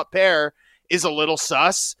that top pair is a little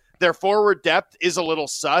sus. Their forward depth is a little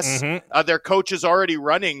sus. Their coach is already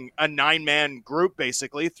running a 9-man group,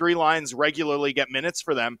 basically. 3 lines regularly get minutes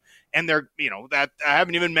for them. And they're, that I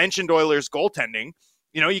haven't even mentioned Oilers goaltending.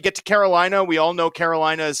 You get to Carolina. We all know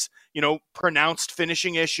Carolina's, pronounced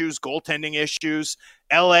finishing issues, goaltending issues.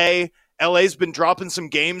 LA's been dropping some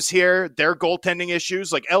games here. Their goaltending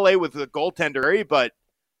issues, like LA with the goaltender, but,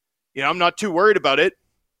 I'm not too worried about it.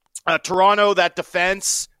 Toronto, that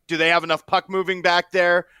defense. Do they have enough puck moving back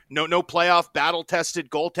there? No playoff battle-tested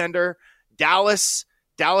goaltender. Dallas's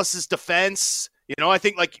defense. I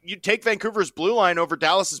think like you take Vancouver's blue line over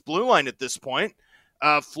Dallas's blue line at this point.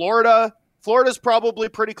 Florida's probably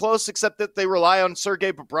pretty close, except that they rely on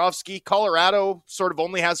Sergei Bobrovsky. Colorado sort of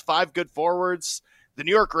only has 5 good forwards. The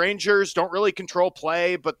New York Rangers don't really control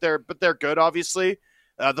play, but they're good, obviously.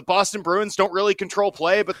 The Boston Bruins don't really control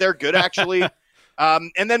play, but they're good, actually.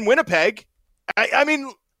 And then Winnipeg. I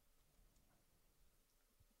mean,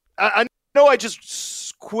 I know I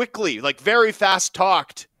just quickly, like very fast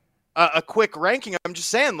talked a quick ranking. I'm just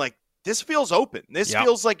saying, like, this feels open. This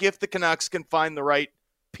feels like if the Canucks can find the right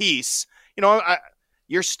piece,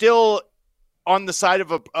 you're still on the side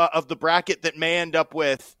of the bracket that may end up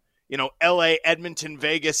with, LA, Edmonton,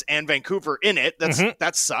 Vegas, and Vancouver in it.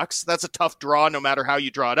 That sucks. That's a tough draw no matter how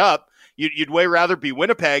you draw it up. You'd way rather be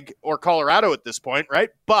Winnipeg or Colorado at this point,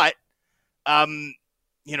 right? But,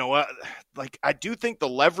 like, I do think the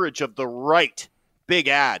leverage of the right big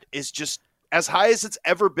ad is just as high as it's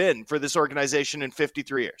ever been for this organization in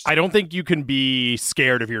 53 years. I don't think you can be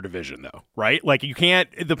scared of your division, though, right? Like, you can't,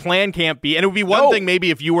 the plan can't be, and it would be one thing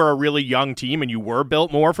maybe if you were a really young team and you were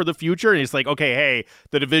built more for the future, and it's like, okay, hey,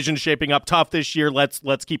 the division's shaping up tough this year,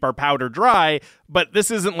 let's keep our powder dry. But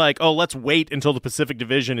this isn't like, oh, let's wait until the Pacific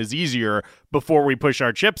Division is easier before we push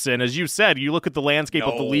our chips in. As you said, you look at the landscape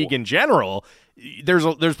of the league in general,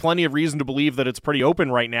 there's plenty of reason to believe that it's pretty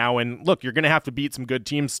open right now. And look, you're going to have to beat some good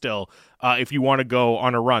teams still if you want to go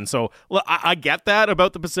on a run. So look, I get that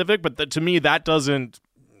about the Pacific, but to me, that doesn't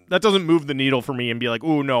move the needle for me and be like,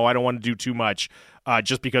 oh, no, I don't want to do too much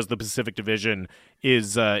just because the Pacific Division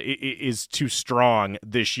is too strong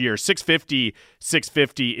this year.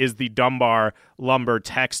 650 is the Dunbar Lumber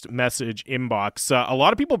text message inbox. A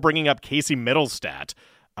lot of people bringing up Casey Middlestat.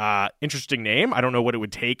 Interesting name. I don't know what it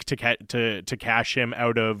would take to cash him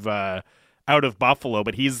out of Buffalo,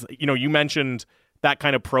 but he's, you mentioned that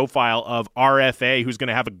kind of profile of RFA who's going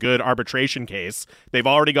to have a good arbitration case. They've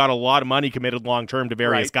already got a lot of money committed long-term to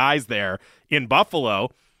various guys there in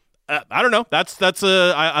Buffalo. I don't know.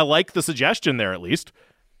 I like the suggestion there at least.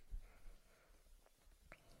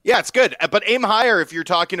 Yeah, it's good. But aim higher if you're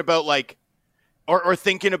talking about or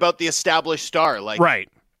thinking about the established star. Right.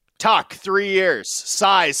 Tuck, 3 years,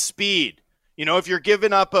 size, speed. If you're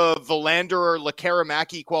giving up a Verlander or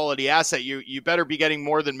Lekaramaki quality asset, you better be getting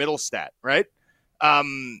more than Middlestat, right?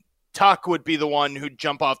 Tuck would be the one who'd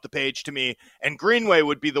jump off the page to me, and Greenway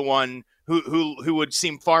would be the one who would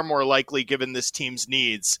seem far more likely given this team's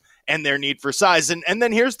needs and their need for size. And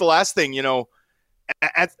then here's the last thing,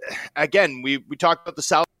 again, we talked about the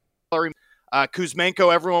salary.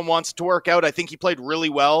 Kuzmenko, everyone wants to work out. I think he played really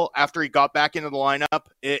well after he got back into the lineup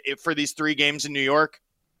for these 3 games in New York.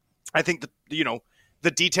 I think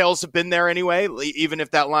the details have been there anyway, even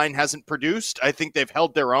if that line hasn't produced. I think they've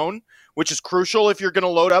held their own, which is crucial if you're going to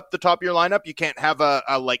load up the top of your lineup. You can't have a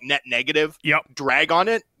net negative drag on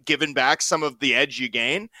it, given back some of the edge you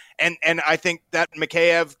gain. And I think that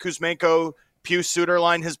Mikheyev, Kuzmenko, Pius Suter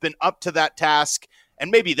line has been up to that task,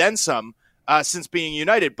 and maybe then some, since being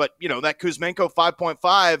united. But, that Kuzmenko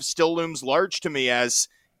 5.5 still looms large to me as,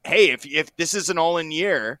 hey, if this is an all-in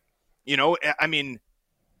year,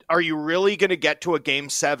 are you really going to get to a Game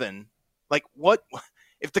 7? What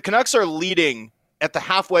if the Canucks are leading at the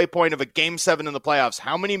halfway point of a Game 7 in the playoffs?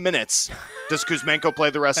 How many minutes does Kuzmenko play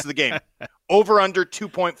the rest of the game? Over, under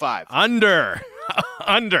 2.5? Under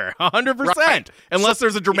 100%. Right. Unless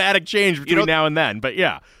there's a dramatic change between now and then. But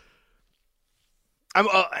yeah. I'm,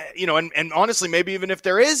 and honestly, maybe even if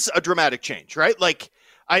there is a dramatic change, right?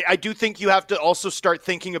 I do think you have to also start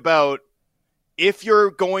thinking about if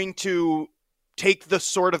you're going to take the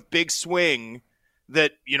sort of big swing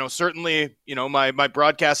that, certainly, my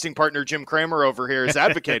broadcasting partner, Jim Kramer over here is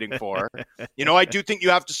advocating for. I do think you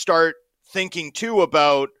have to start thinking too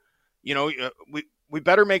about, we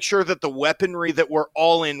better make sure that the weaponry that we're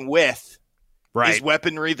all in with is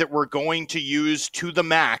weaponry that we're going to use to the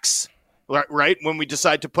max, right? When we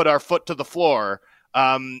decide to put our foot to the floor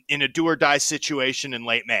in a do or die situation in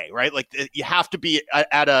late May, right? You have to be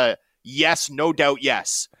at a yes, no doubt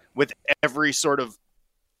yes, with every sort of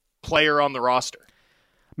player on the roster.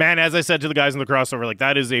 Man, as I said to the guys in the crossover,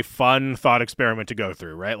 that is a fun thought experiment to go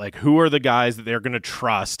through, right? Who are the guys that they're going to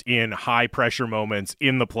trust in high-pressure moments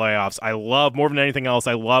in the playoffs? I love, more than anything else,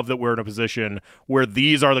 I love that we're in a position where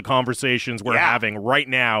these are the conversations we're having right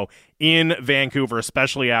now in Vancouver,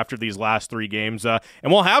 especially after these last 3 games. And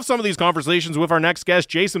we'll have some of these conversations with our next guest,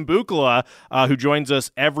 Jason Bukala, who joins us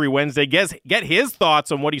every Wednesday. Get his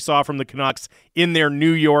thoughts on what he saw from the Canucks in their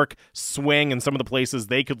New York swing and some of the places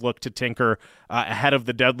they could look to tinker ahead of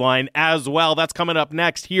the deadline as well. That's coming up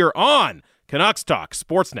next here on Canucks Talk,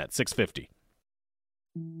 Sportsnet 650.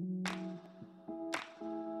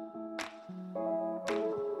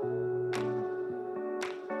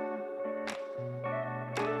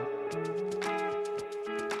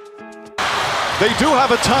 They do have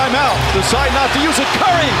a timeout. Decide not to use it.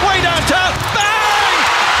 Curry, way downtown. Bang!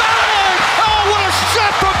 Bang! Oh, what a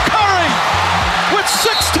shot from Curry! With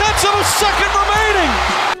 0.6 of a second remaining.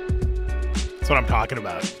 That's what I'm talking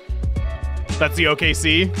about. That's the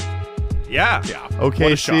OKC? Yeah.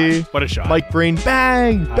 OKC. What a shot. Mike Breen.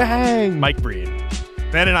 Bang! Bang! Mike Breen.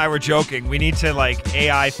 Ben and I were joking. We need to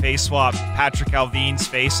AI face swap Patrick Alvin's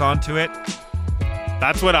face onto it.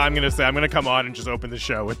 That's what I'm going to say. I'm going to come on and just open the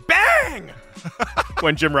show with bang!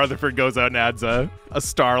 When Jim Rutherford goes out and adds a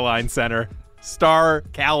star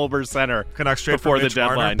caliber center Canucks straight before the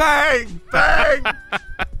Marner. deadline. Bang! Bang!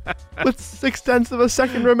 With 0.6 of a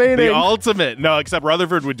second remaining. The ultimate. No, except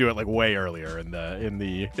Rutherford would do it way earlier in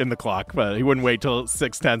the clock, but he wouldn't wait till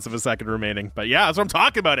 0.6 of a second remaining. But yeah, that's what I'm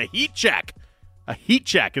talking about. A heat check. A heat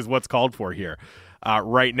check is what's called for here.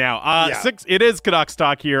 Right now. It is Canucks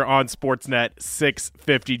Talk here on Sportsnet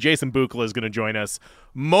 650. Jason Bukala is going to join us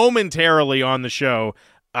momentarily on the show.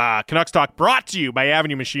 Canucks Talk brought to you by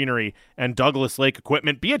Avenue Machinery and Douglas Lake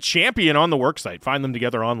Equipment. Be a champion on the worksite. Find them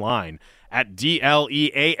together online at dleamc.com.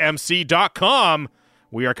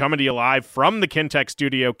 We are coming to you live from the Kintec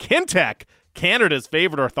studio. Kintec, Canada's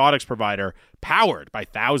favorite orthotics provider, powered by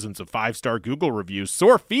thousands of 5-star Google reviews.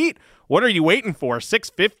 Sore feet? What are you waiting for?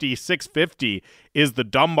 650 is the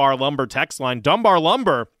Dunbar Lumber text line. Dunbar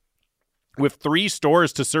Lumber, with 3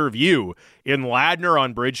 stores to serve you in Ladner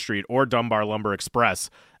on Bridge Street or Dunbar Lumber Express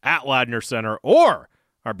at Ladner Center, or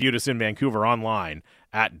Arbutus in Vancouver online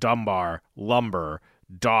at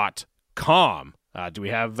dunbarlumber.com. Do we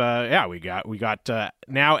have, we got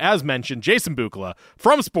now, as mentioned, Jason Bukala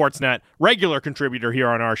from Sportsnet, regular contributor here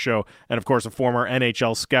on our show, and of course a former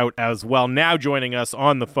NHL scout as well, now joining us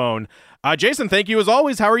on the phone. Jason, thank you as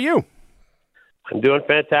always. How are you? I'm doing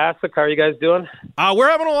fantastic. How are you guys doing? We're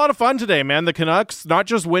having a lot of fun today, man. The Canucks, not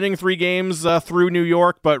just winning 3 games through New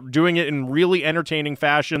York, but doing it in really entertaining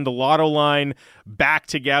fashion. The lotto line back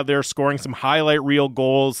together, scoring some highlight reel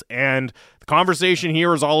goals. And the conversation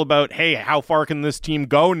here is all about, hey, how far can this team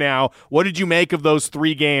go now? What did you make of those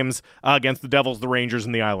 3 games against the Devils, the Rangers,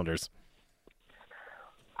 and the Islanders?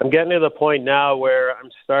 I'm getting to the point now where I'm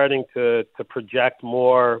starting to project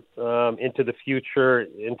more into the future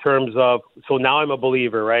in terms of, so now I'm a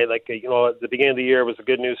believer, right? Like, at the beginning of the year was a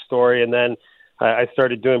good news story, and then I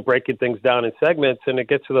started breaking things down in segments, and it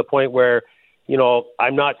gets to the point where,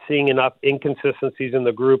 I'm not seeing enough inconsistencies in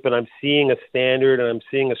the group, and I'm seeing a standard, and I'm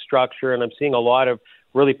seeing a structure, and I'm seeing a lot of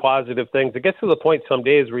really positive things. It gets to the point some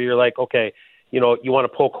days where you're like, okay, you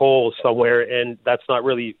want to poke holes somewhere, and that's not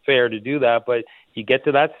really fair to do that, but you get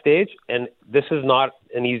to that stage, and this is not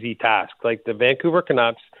an easy task. Like, the Vancouver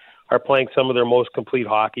Canucks are playing some of their most complete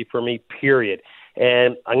hockey for me, period.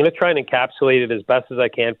 And I'm going to try and encapsulate it as best as I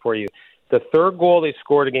can for you. The third goal they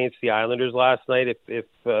scored against the Islanders last night, if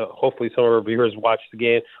hopefully some of our viewers watched the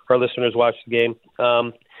game, our listeners watched the game,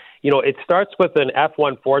 it starts with an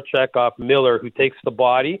F1 forecheck off Miller, who takes the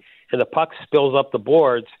body, and the puck spills up the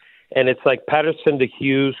boards, and it's like Pettersson to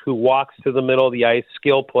Hughes, who walks to the middle of the ice,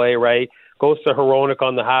 skill play, right? Goes to Hronek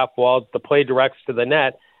on the half wall. The play directs to the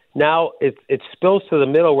net. Now it spills to the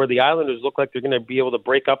middle where the Islanders look like they're going to be able to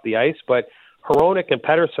break up the ice, but Hronek and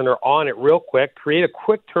Pettersson are on it real quick, create a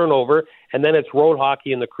quick turnover, and then it's road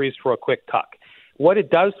hockey in the crease for a quick tuck. What it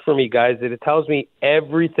does for me, guys, is it tells me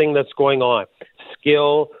everything that's going on.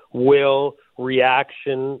 Skill, will,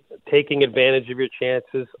 reaction, taking advantage of your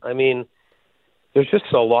chances. I mean, there's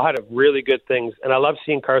just a lot of really good things. And I love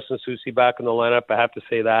seeing Carson Soucy back in the lineup. I have to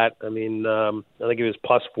say that. I mean, I think he was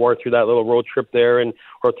 +4 through that little road trip there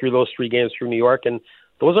or through those 3 games through New York. And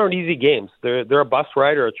those aren't easy games. They're a bus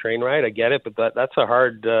ride or a train ride. I get it, but that's a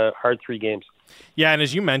hard 3 games. Yeah, and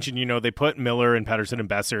as you mentioned, they put Miller and Pettersson and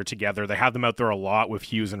Besser together. They have them out there a lot with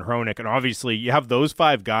Hughes and Hronek. And obviously you have those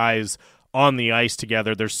 5 guys on the ice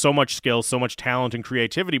together. There's so much skill, so much talent and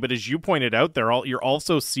creativity, but as you pointed out there, you're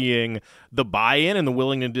also seeing the buy-in and the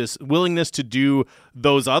willingness to do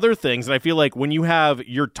those other things. And I feel like when you have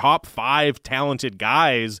your top 5 talented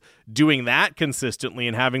guys doing that consistently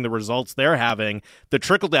and having the results they're having, the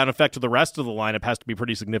trickle-down effect to the rest of the lineup has to be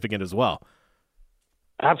pretty significant as well.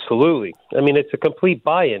 Absolutely. I mean, it's a complete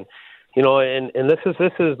buy-in, and this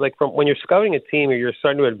is like from when you're scouting a team or you're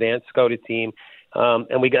starting to advance scout a team.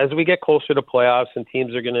 And as we get closer to playoffs and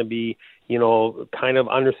teams are going to be, kind of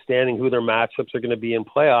understanding who their matchups are going to be in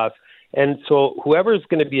playoffs. And so whoever is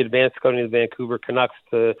going to be advanced scouting the Vancouver Canucks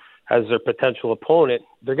as their potential opponent,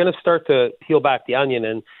 they're going to start to peel back the onion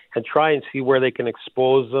and try and see where they can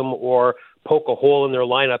expose them or poke a hole in their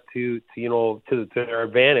lineup to their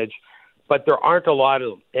advantage. But there aren't a lot of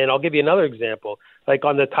them. And I'll give you another example. Like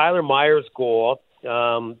on the Tyler Myers goal,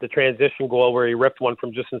 the transition goal where he ripped one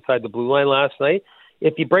from just inside the blue line last night.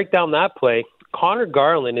 If you break down that play, Connor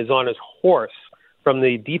Garland is on his horse from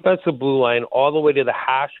the defensive blue line all the way to the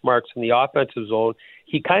hash marks in the offensive zone.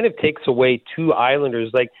 He kind of takes away 2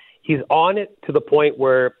 Islanders. Like, he's on it to the point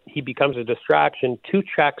where he becomes a distraction. 2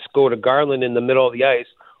 checks go to Garland in the middle of the ice,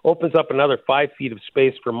 opens up another 5 feet of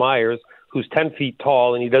space for Myers, who's 10 feet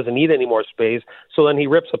tall, and he doesn't need any more space. So then he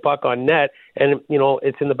rips a puck on net, and,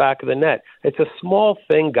 it's in the back of the net. It's a small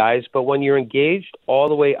thing, guys, but when you're engaged all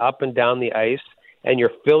the way up and down the ice, and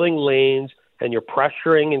you're filling lanes, and you're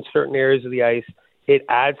pressuring in certain areas of the ice, it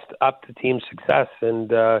adds up to team success. And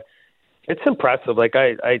it's impressive. Like,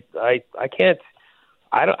 I can't,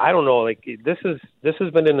 I don't know. Like, this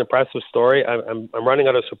has been an impressive story. I'm running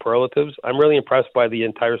out of superlatives. I'm really impressed by the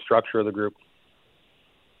entire structure of the group.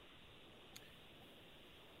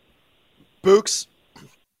 Books,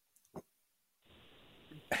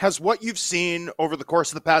 has what you've seen over the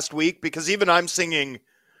course of the past week, because even I'm singing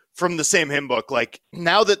from the same hymn book. Like,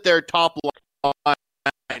 now that their top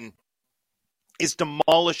line is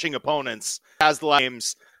demolishing opponents as the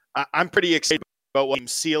games, I'm pretty excited about what team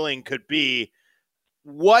ceiling could be.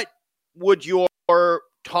 What would your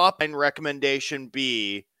top line recommendation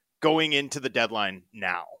be going into the deadline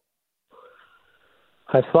now?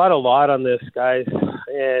 I thought a lot on this, guys,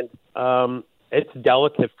 and it's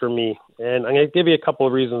delicate for me. And I'm going to give you a couple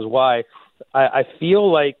of reasons why. I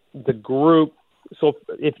feel like the group, so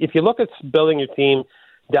if you look at building your team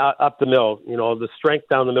down, up the middle, the strength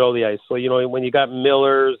down the middle of the ice. So, when you got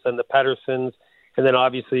Millers and the Petterssons, and then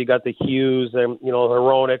obviously you got the Hughes and,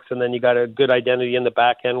 Heronics, and then you got a good identity in the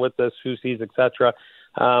back end with the Soucies, et cetera.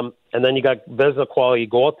 And then you got Vezina quality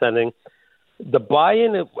goaltending. The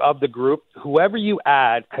buy-in of the group, whoever you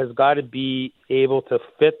add, has got to be able to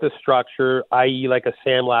fit the structure, i.e. like a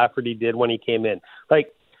Sam Lafferty did when he came in.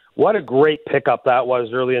 Like, what a great pickup that was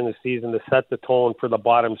early in the season to set the tone for the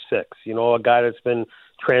bottom six. A guy that's been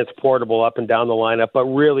transportable up and down the lineup, but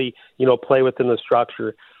really, play within the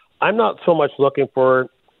structure. I'm not so much looking for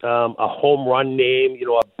a home run name,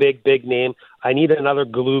 a big name. I need another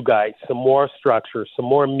glue guy, some more structure, some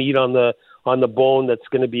more meat on the bone that's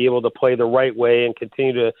going to be able to play the right way and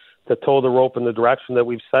continue to toe the rope in the direction that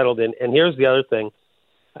we've settled in. And here's the other thing.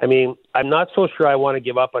 I mean, I'm not so sure I want to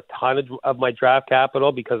give up a ton of my draft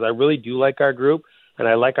capital because I really do like our group and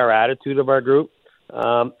I like our attitude of our group.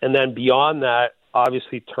 And then beyond that,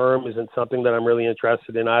 obviously term isn't something that I'm really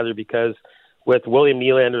interested in either, because with William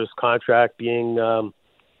Nylander's contract being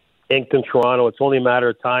inked in Toronto, it's only a matter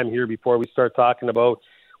of time here before we start talking about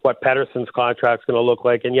what Pettersson's contract's going to look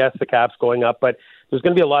like. And yes, the cap's going up, but there's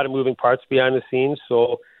going to be a lot of moving parts behind the scenes.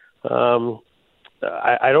 So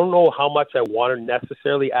I don't know how much I want to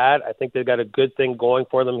necessarily add. I think they've got a good thing going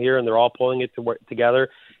for them here, and they're all pulling it to work together.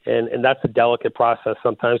 And that's a delicate process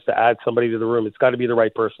sometimes to add somebody to the room. It's got to be the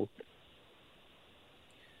right person.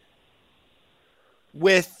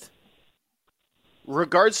 With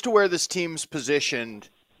regards to where this team's positioned,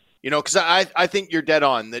 because I think you're dead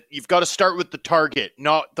on that you've got to start with the target,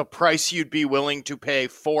 not the price you'd be willing to pay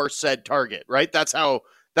for said target, right? That's how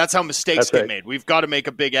mistakes get made. We've got to make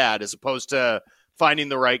a big ad as opposed to finding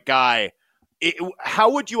the right guy.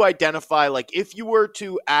 How would you identify, like, if you were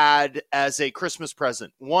to add as a Christmas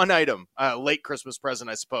present, one item, late Christmas present,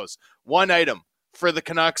 I suppose, one item for the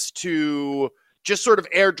Canucks to just sort of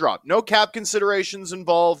airdrop, no cap considerations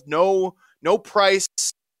involved, no price,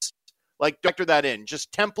 like factor that in,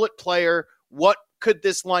 just template player, what could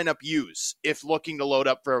this lineup use if looking to load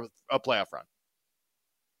up for a playoff run?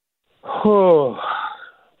 Oh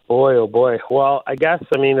boy. Well, I guess,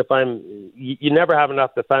 you never have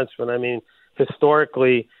enough defensemen.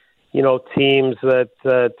 Historically, teams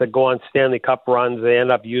that go on Stanley Cup runs, they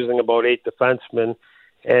end up using about 8 defensemen.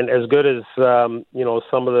 And as good as, some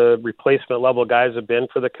of the replacement level guys have been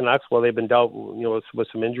for the Canucks while they've been dealt, with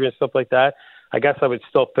some injury and stuff like that, I guess I would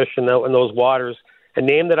still fish in those waters. A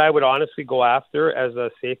name that I would honestly go after as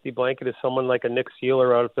a safety blanket is someone like a Nick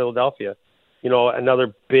Seeler out of Philadelphia.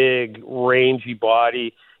 Another big, rangy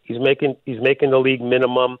body. He's making the league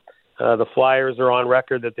minimum. The Flyers are on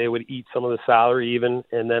record that they would eat some of the salary even.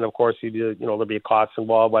 And then, of course, there'll be a cost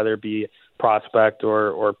involved, whether it be prospect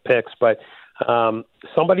or picks. But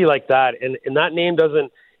somebody like that, and that name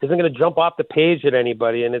isn't going to jump off the page at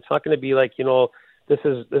anybody, and it's not going to be like, this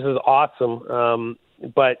is awesome.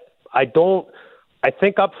 But I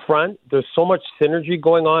think up front, there's so much synergy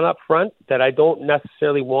going on up front that I don't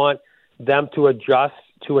necessarily want them to adjust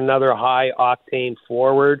to another high octane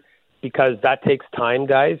forward, because that takes time,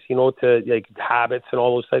 guys, to like habits and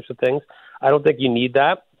all those types of things. I don't think you need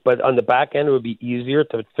that. But on the back end, it would be easier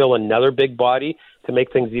to fill another big body to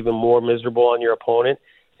make things even more miserable on your opponent.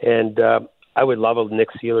 And I would love a Nick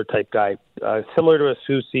Seeler type guy, similar to a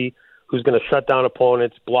Soucy, who's going to shut down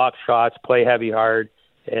opponents, block shots, play heavy hard,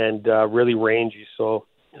 and really rangy. So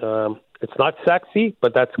it's not sexy,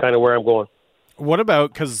 but that's kind of where I'm going. What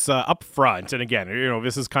about, because up front, and again,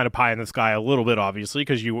 this is kind of pie in the sky a little bit, obviously,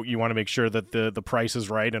 because you want to make sure that the price is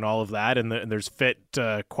right and all of that, and there's fit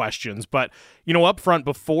questions. But, up front,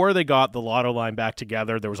 before they got the Lotto line back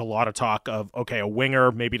together, there was a lot of talk of, okay, a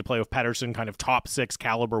winger, maybe to play with Pettersson, kind of top 6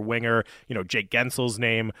 caliber winger. Jake Gensel's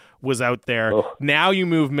name was out there. Oh. Now you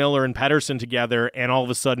move Miller and Pettersson together, and all of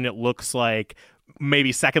a sudden it looks like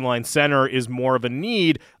maybe second line center is more of a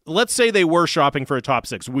need. Let's say they were shopping for a top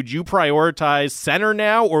 6. Would you prioritize center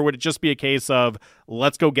now, or would it just be a case of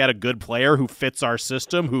let's go get a good player who fits our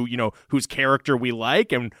system, whose character we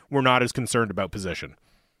like, and we're not as concerned about position?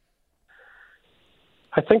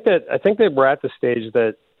 I think that we're at the stage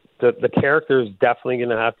that the character is definitely going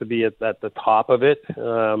to have to be at the top of it.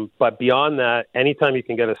 But beyond that, anytime you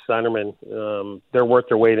can get a centerman, they're worth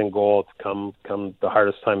their weight in gold come the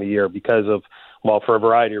hardest time of year because of, well, for a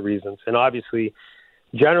variety of reasons. And obviously,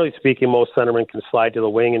 generally speaking, most centermen can slide to the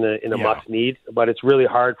wing in a must need, but it's really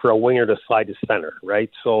hard for a winger to slide to center, right?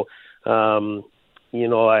 So, I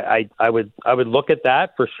would look at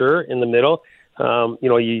that for sure in the middle.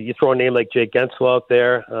 You throw a name like Jake Gensel out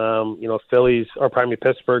there.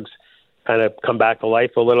 Pittsburgh's kind of come back to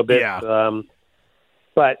life a little bit. Yeah.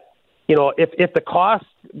 But if the cost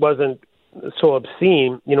wasn't so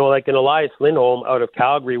obscene, like an Elias Lindholm out of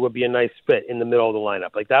Calgary would be a nice fit in the middle of the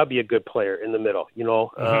lineup. Like that would be a good player in the middle.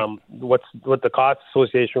 What the cost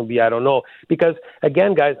association would be, I don't know. Because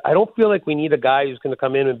again, guys, I don't feel like we need a guy who's going to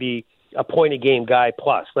come in and be a point a game guy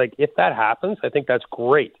plus. Like if that happens, I think that's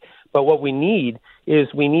great. But what we need is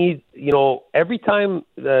every time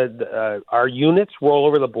our units roll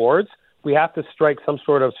over the boards, we have to strike some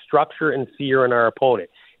sort of structure and fear in our opponent.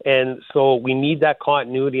 And so we need that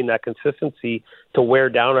continuity and that consistency to wear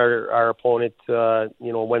down our opponent,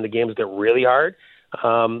 when the games get really hard.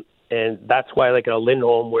 And that's why, like a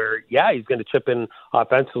Lindholm, where, he's going to chip in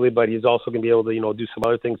offensively, but he's also going to be able to, do some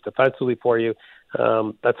other things defensively for you.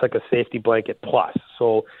 That's like a safety blanket plus.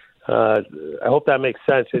 So I hope that makes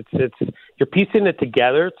sense. It's you're piecing it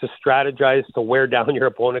together to strategize to wear down your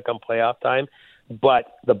opponent come playoff time,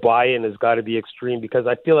 but the buy-in has got to be extreme because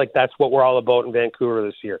I feel like that's what we're all about in Vancouver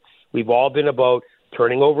this year. We've all been about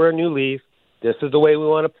turning over a new leaf. This is the way we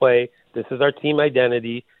want to play. This is our team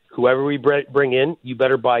identity. Whoever we bring in, you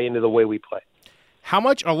better buy into the way we play. How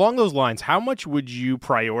much, along those lines, how much would you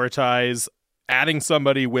prioritize adding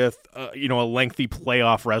somebody with, a lengthy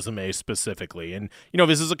playoff resume specifically? And,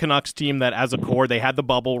 this is a Canucks team that as a core, they had the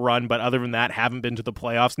bubble run, but other than that, haven't been to the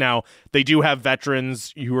playoffs. Now, they do have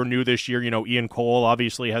veterans who are new this year. Ian Cole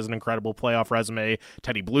obviously has an incredible playoff resume.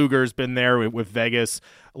 Teddy Bluger's been there with Vegas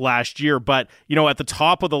last year. But, at the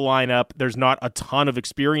top of the lineup, there's not a ton of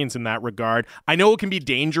experience in that regard. I know it can be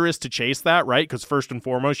dangerous to chase that, right? Because first and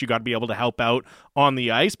foremost, you got to be able to help out on the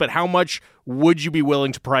ice. But how much would you be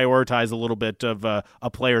willing to prioritize a little bit of a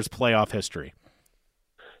player's playoff history?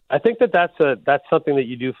 I think that's something that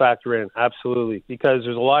you do factor in, absolutely, because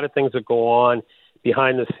there's a lot of things that go on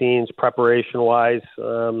behind the scenes, preparation-wise.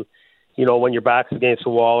 When your back's against the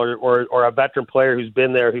wall, or a veteran player who's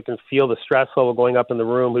been there, who can feel the stress level going up in the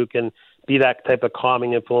room, who can be that type of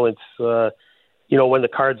calming influence. When the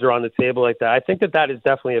cards are on the table like that, I think that is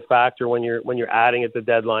definitely a factor when you're adding at the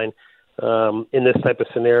deadline in this type of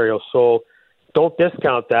scenario. So don't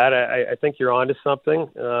discount that. I think you're onto something.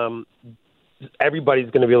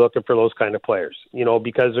 Everybody's going to be looking for those kind of players,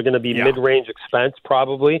 because they're going to be mid-range expense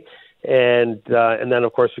probably. And then,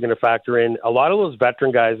 of course, you're going to factor in a lot of those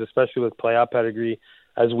veteran guys, especially with playoff pedigree.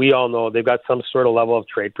 As we all know, they've got some sort of level of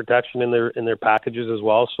trade protection in their packages as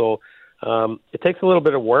well. So it takes a little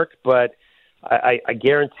bit of work, but I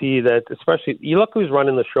guarantee that, especially you look who's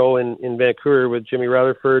running the show in Vancouver with Jimmy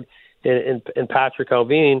Rutherford and Patrick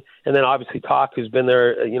Alvin, and then obviously Talk, who's been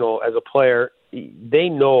there, as a player. They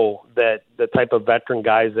know that the type of veteran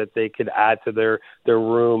guys that they could add to their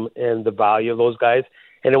room and the value of those guys.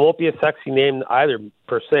 And it won't be a sexy name either,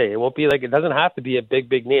 per se. It won't be like, it doesn't have to be a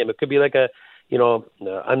big name. It could be like I'm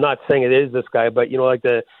not saying it is this guy, but, like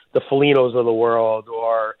the Folignos of the world,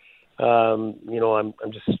 or, I'm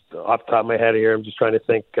just off the top of my head here. I'm just trying to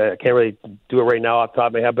think. I can't really do it right now off the top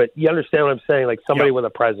of my head, but you understand what I'm saying, like somebody with a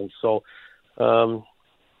presence. So,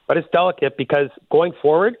 but it's delicate because going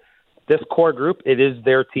forward, this core group, it is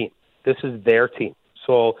their team. This is their team.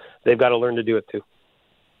 So they've got to learn to do it too.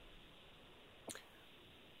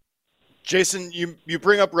 Jason, you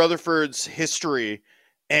bring up Rutherford's history,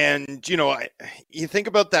 and, you think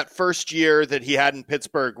about that first year that he had in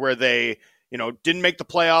Pittsburgh where they, didn't make the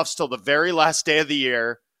playoffs till the very last day of the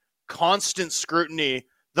year, constant scrutiny.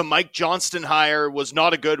 The Mike Johnston hire was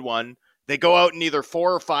not a good one. They go out in either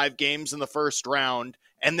 4 or 5 games in the first round,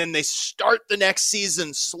 and then they start the next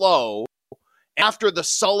season slow. After the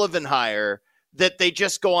Sullivan hire, that they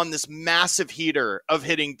just go on this massive heater of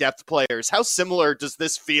hitting depth players. How similar does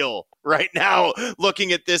this feel right now,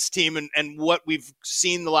 looking at this team and what we've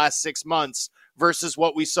seen the last 6 months versus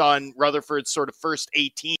what we saw in Rutherford's sort of first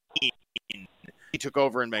 18 he took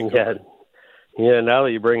over in Vancouver? Yeah, now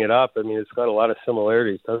that you bring it up, I mean, it's got a lot of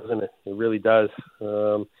similarities, doesn't it? It really does.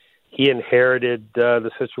 He inherited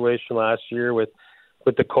the situation last year with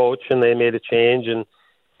the coach, and they made a change, and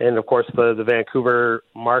of course the Vancouver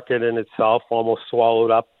market in itself almost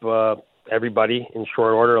swallowed up everybody in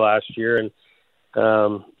short order last year, and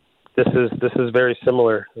this is very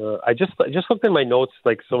similar. I just looked at my notes,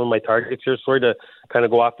 like some of my targets here. Sorry to kind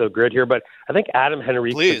of go off the grid here, but I think Adam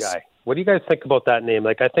Henrique's the guy. What do you guys think about that name?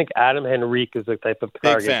 Like, I think Adam Henrique is the type of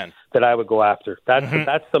target that I would go after.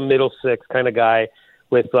 That's the middle six kind of guy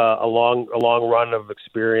with a long run of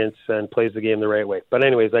experience and plays the game the right way. But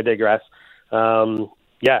anyways, I digress.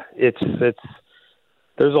 It's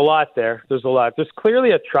there's a lot there. There's a lot. There's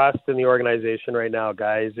clearly a trust in the organization right now,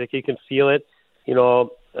 guys. Like, you can feel it.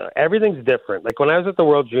 Everything's different. Like when I was at the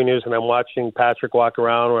World Juniors and I'm watching Patrick walk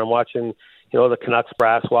around, or I'm watching, the Canucks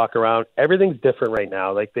brass walk around, everything's different right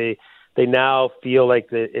now. Like they now feel like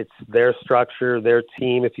it's their structure, their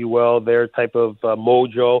team, if you will, their type of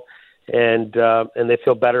mojo, and they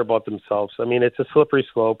feel better about themselves. I mean, it's a slippery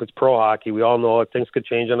slope. It's pro hockey. We all know things could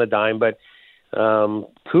change on a dime, but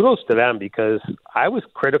kudos to them, because I was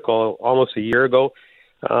critical almost a year ago.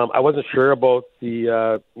 I wasn't sure about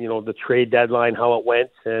the trade deadline, how it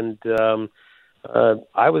went, and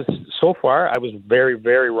I was very,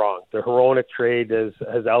 very wrong. The Hronek trade has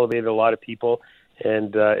elevated a lot of people,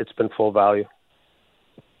 and it's been full value.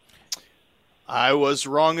 I was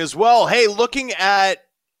wrong as well. Hey, looking at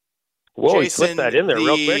Jason, he slipped that in there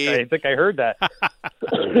real quick. I think I heard that.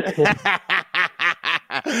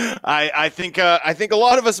 I think a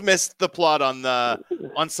lot of us missed the plot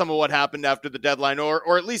on some of what happened after the deadline,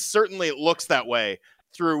 or at least certainly it looks that way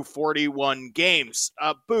through 41 games.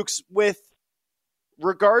 Books, with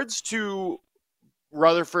regards to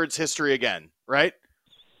Rutherford's history again, right?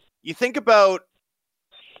 You think about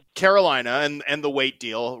Carolina and the Waite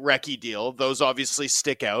deal, Recchi deal; those obviously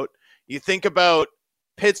stick out. You think about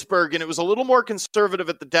Pittsburgh, and it was a little more conservative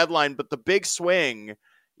at the deadline, but the big swing,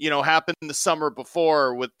 happened the summer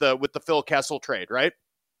before with the Phil Kessel trade, right?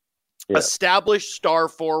 Yeah. Established star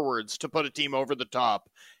forwards to put a team over the top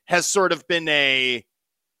has sort of been an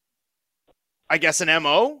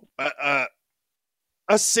MO, a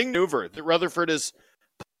sing maneuver that Rutherford has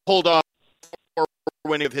pulled off for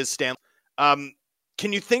winning of his Stanley.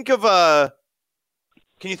 Can you think of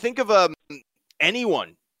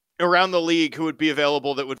anyone around the league who would be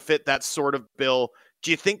available that would fit that sort of bill? Do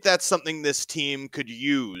you think that's something this team could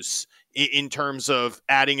use in terms of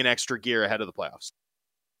adding an extra gear ahead of the playoffs?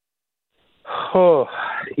 Oh,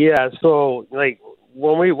 yeah. So, like,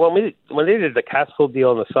 when they did the Kessel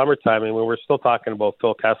deal in the summertime, and we were still talking about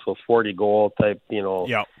Phil Kessel 40-goal type,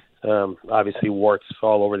 obviously warts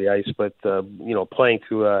all over the ice, but playing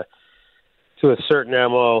to a certain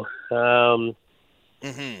MO.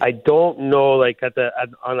 I don't know, like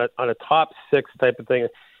on a top six type of thing.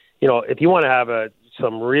 If you want to have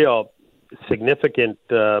some real significant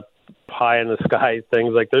pie in the sky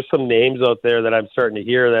things, like there's some names out there that I'm starting to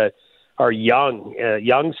hear that are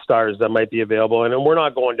young stars that might be available, and we're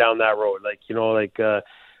not going down that road.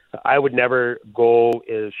 I would never go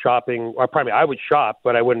shopping, or probably I would shop,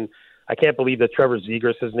 but I wouldn't. I can't believe that Trevor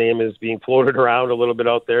Zegras' name is being floated around a little bit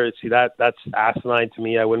out there. See, that's asinine to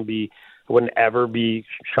me. I wouldn't ever be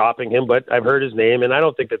shopping him, but I've heard his name, and I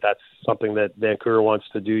don't think that that's something that Vancouver wants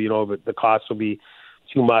to do, but the cost will be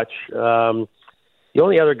too much. The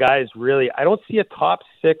only other guys really, I don't see a top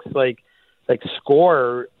six, like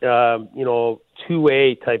scorer,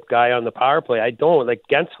 two-way type guy on the power play. I don't. Like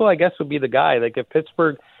Gensel, I guess, would be the guy. Like if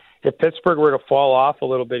Pittsburgh were to fall off a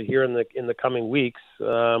little bit here in the coming weeks,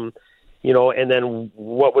 and then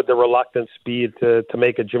what would the reluctance be to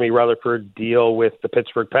make a Jimmy Rutherford deal with the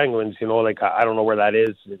Pittsburgh Penguins? I don't know where that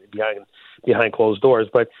is behind closed doors.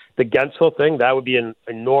 But the Gensel thing, that would be an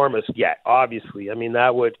enormous get, obviously. I mean,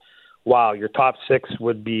 your top six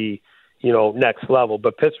would be, next level.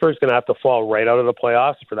 But Pittsburgh's going to have to fall right out of the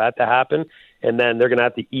playoffs for that to happen. And then they're going to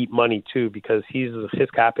have to eat money too, because his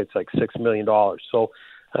cap it's like $6 million. So,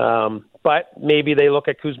 but maybe they look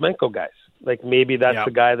at Kuzmenko guys. Like maybe that's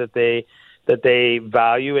the guy that they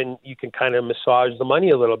value, and you can kind of massage the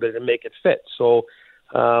money a little bit and make it fit. So,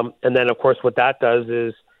 and then of course what that does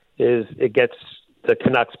is it gets the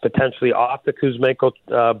Canucks potentially off the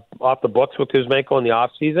books with Kuzmenko in the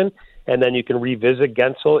off season, and then you can revisit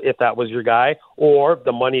Gensel if that was your guy, or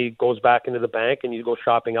the money goes back into the bank and you go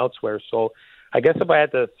shopping elsewhere. So, I guess if I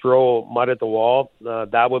had to throw mud at the wall,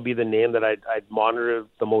 that would be the name that I'd monitor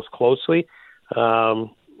the most closely.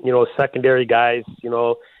 Secondary guys,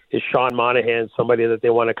 is Sean Monahan somebody that they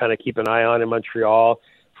want to kind of keep an eye on in Montreal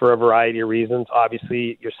for a variety of reasons.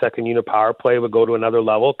 Obviously, your second unit power play would go to another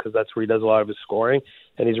level because that's where he does a lot of his scoring,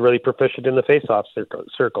 and he's really proficient in the faceoff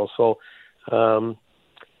circle. So,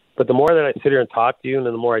 but But the more that I sit here and talk to you, and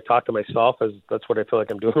then the more I talk to myself, that's what I feel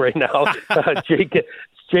like I'm doing right now.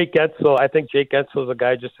 Jake Gensel. I think Jake Gensel is a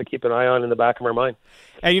guy just to keep an eye on in the back of our mind.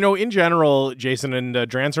 And, in general, Jason, and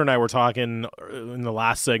Drancer and I were talking in the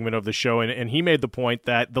last segment of the show, and he made the point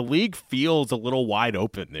that the league feels a little wide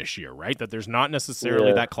open this year, right? That there's not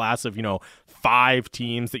necessarily that class of, 5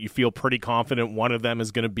 teams that you feel pretty confident one of them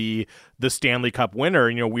is going to be the Stanley Cup winner.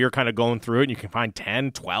 And, we are kind of going through it, and you can find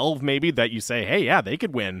 10, 12 maybe that you say, hey, yeah, they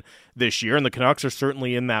could win this year, and the Canucks are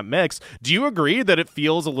certainly in that mix. Do you agree that it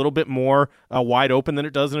feels a little bit more wide open than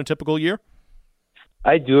it does in a typical year?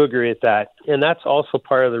 I do agree with that. And that's also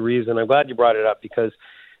part of the reason, I'm glad you brought it up, because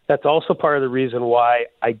that's also part of the reason why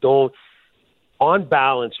I don't, on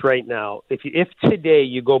balance right now, if today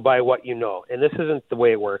you go by what you know, and this isn't the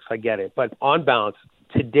way it works, I get it, but on balance,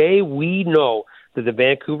 today we know that the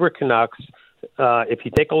Vancouver Canucks, if you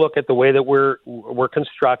take a look at the way that we're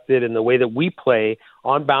constructed and the way that we play,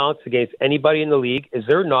 on balance against anybody in the league, is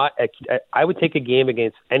there not, I would take a game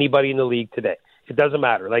against anybody in the league today. It doesn't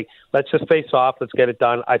matter. Let's just face off. Let's get it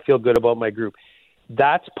done. I feel good about my group.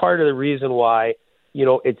 That's part of the reason why,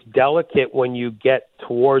 it's delicate when you get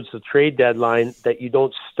towards the trade deadline that you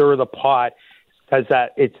don't stir the pot, because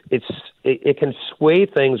that it can sway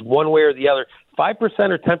things one way or the other. 5%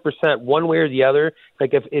 or 10% one way or the other.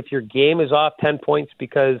 Like if your game is off 10 points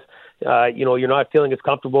because you're not feeling as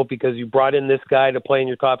comfortable because you brought in this guy to play in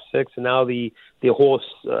your top 6, and now the whole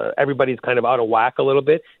everybody's kind of out of whack a little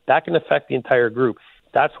bit, that can affect the entire group.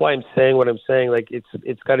 That's why I'm saying what I'm saying. Like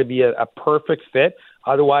it's got to be a perfect fit.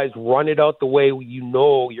 Otherwise, run it out the way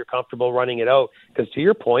you're comfortable running it out. Because to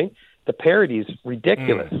your point, the parity is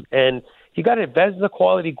ridiculous, and you got to invest in a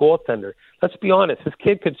quality goaltender. Let's be honest. This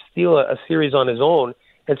kid could steal a series on his own,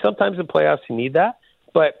 and sometimes in playoffs you need that.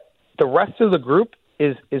 But the rest of the group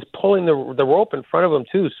is pulling the rope in front of him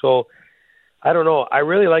too. So I don't know. I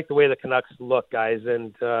really like the way the Canucks look, guys,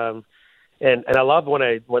 and I love when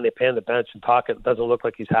they pan the bench and talk. It doesn't look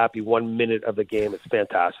like he's happy 1 minute of the game. It's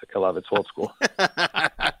fantastic. I love it. It's old school.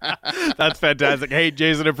 That's fantastic. Hey,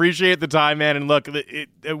 Jason, appreciate the time, man. And look,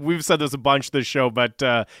 we've said this a bunch this show, but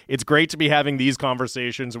it's great to be having these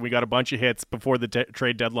conversations, and we got a bunch of hits before the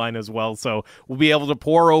trade deadline as well. So we'll be able to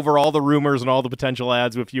pour over all the rumors and all the potential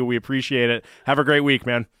ads with you. We appreciate it. Have a great week,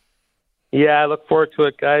 man. Yeah, I look forward to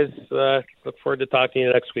it, guys. Look forward to talking to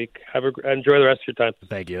you next week. Enjoy the rest of your time.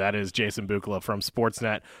 Thank you. That is Jason Bukala from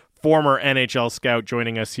Sportsnet, former NHL scout,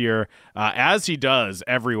 joining us here as he does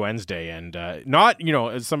every Wednesday. And not,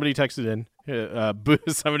 as somebody texted in,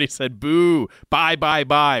 somebody said, boo,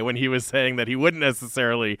 bye, when he was saying that he wouldn't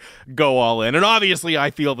necessarily go all in. And obviously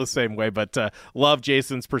I feel the same way, but love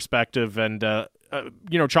Jason's perspective and,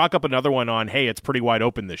 chalk up another one on, hey, it's pretty wide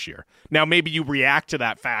open this year. Now, maybe you react to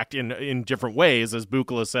that fact in different ways. As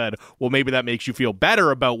Bukala said, well, maybe that makes you feel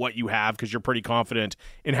better about what you have because you're pretty confident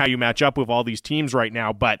in how you match up with all these teams right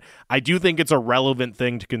now. But I do think it's a relevant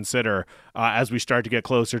thing to consider as we start to get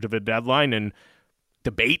closer to the deadline and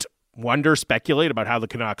debate, wonder, speculate about how the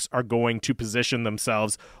Canucks are going to position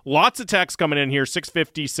themselves. Lots of texts coming in here.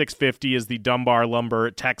 650 is the Dunbar Lumber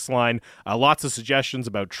text line. Lots of suggestions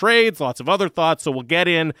about trades, lots of other thoughts. So we'll get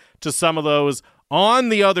into some of those on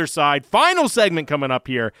the other side. Final segment coming up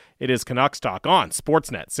here. It is Canucks Talk on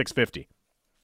Sportsnet 650.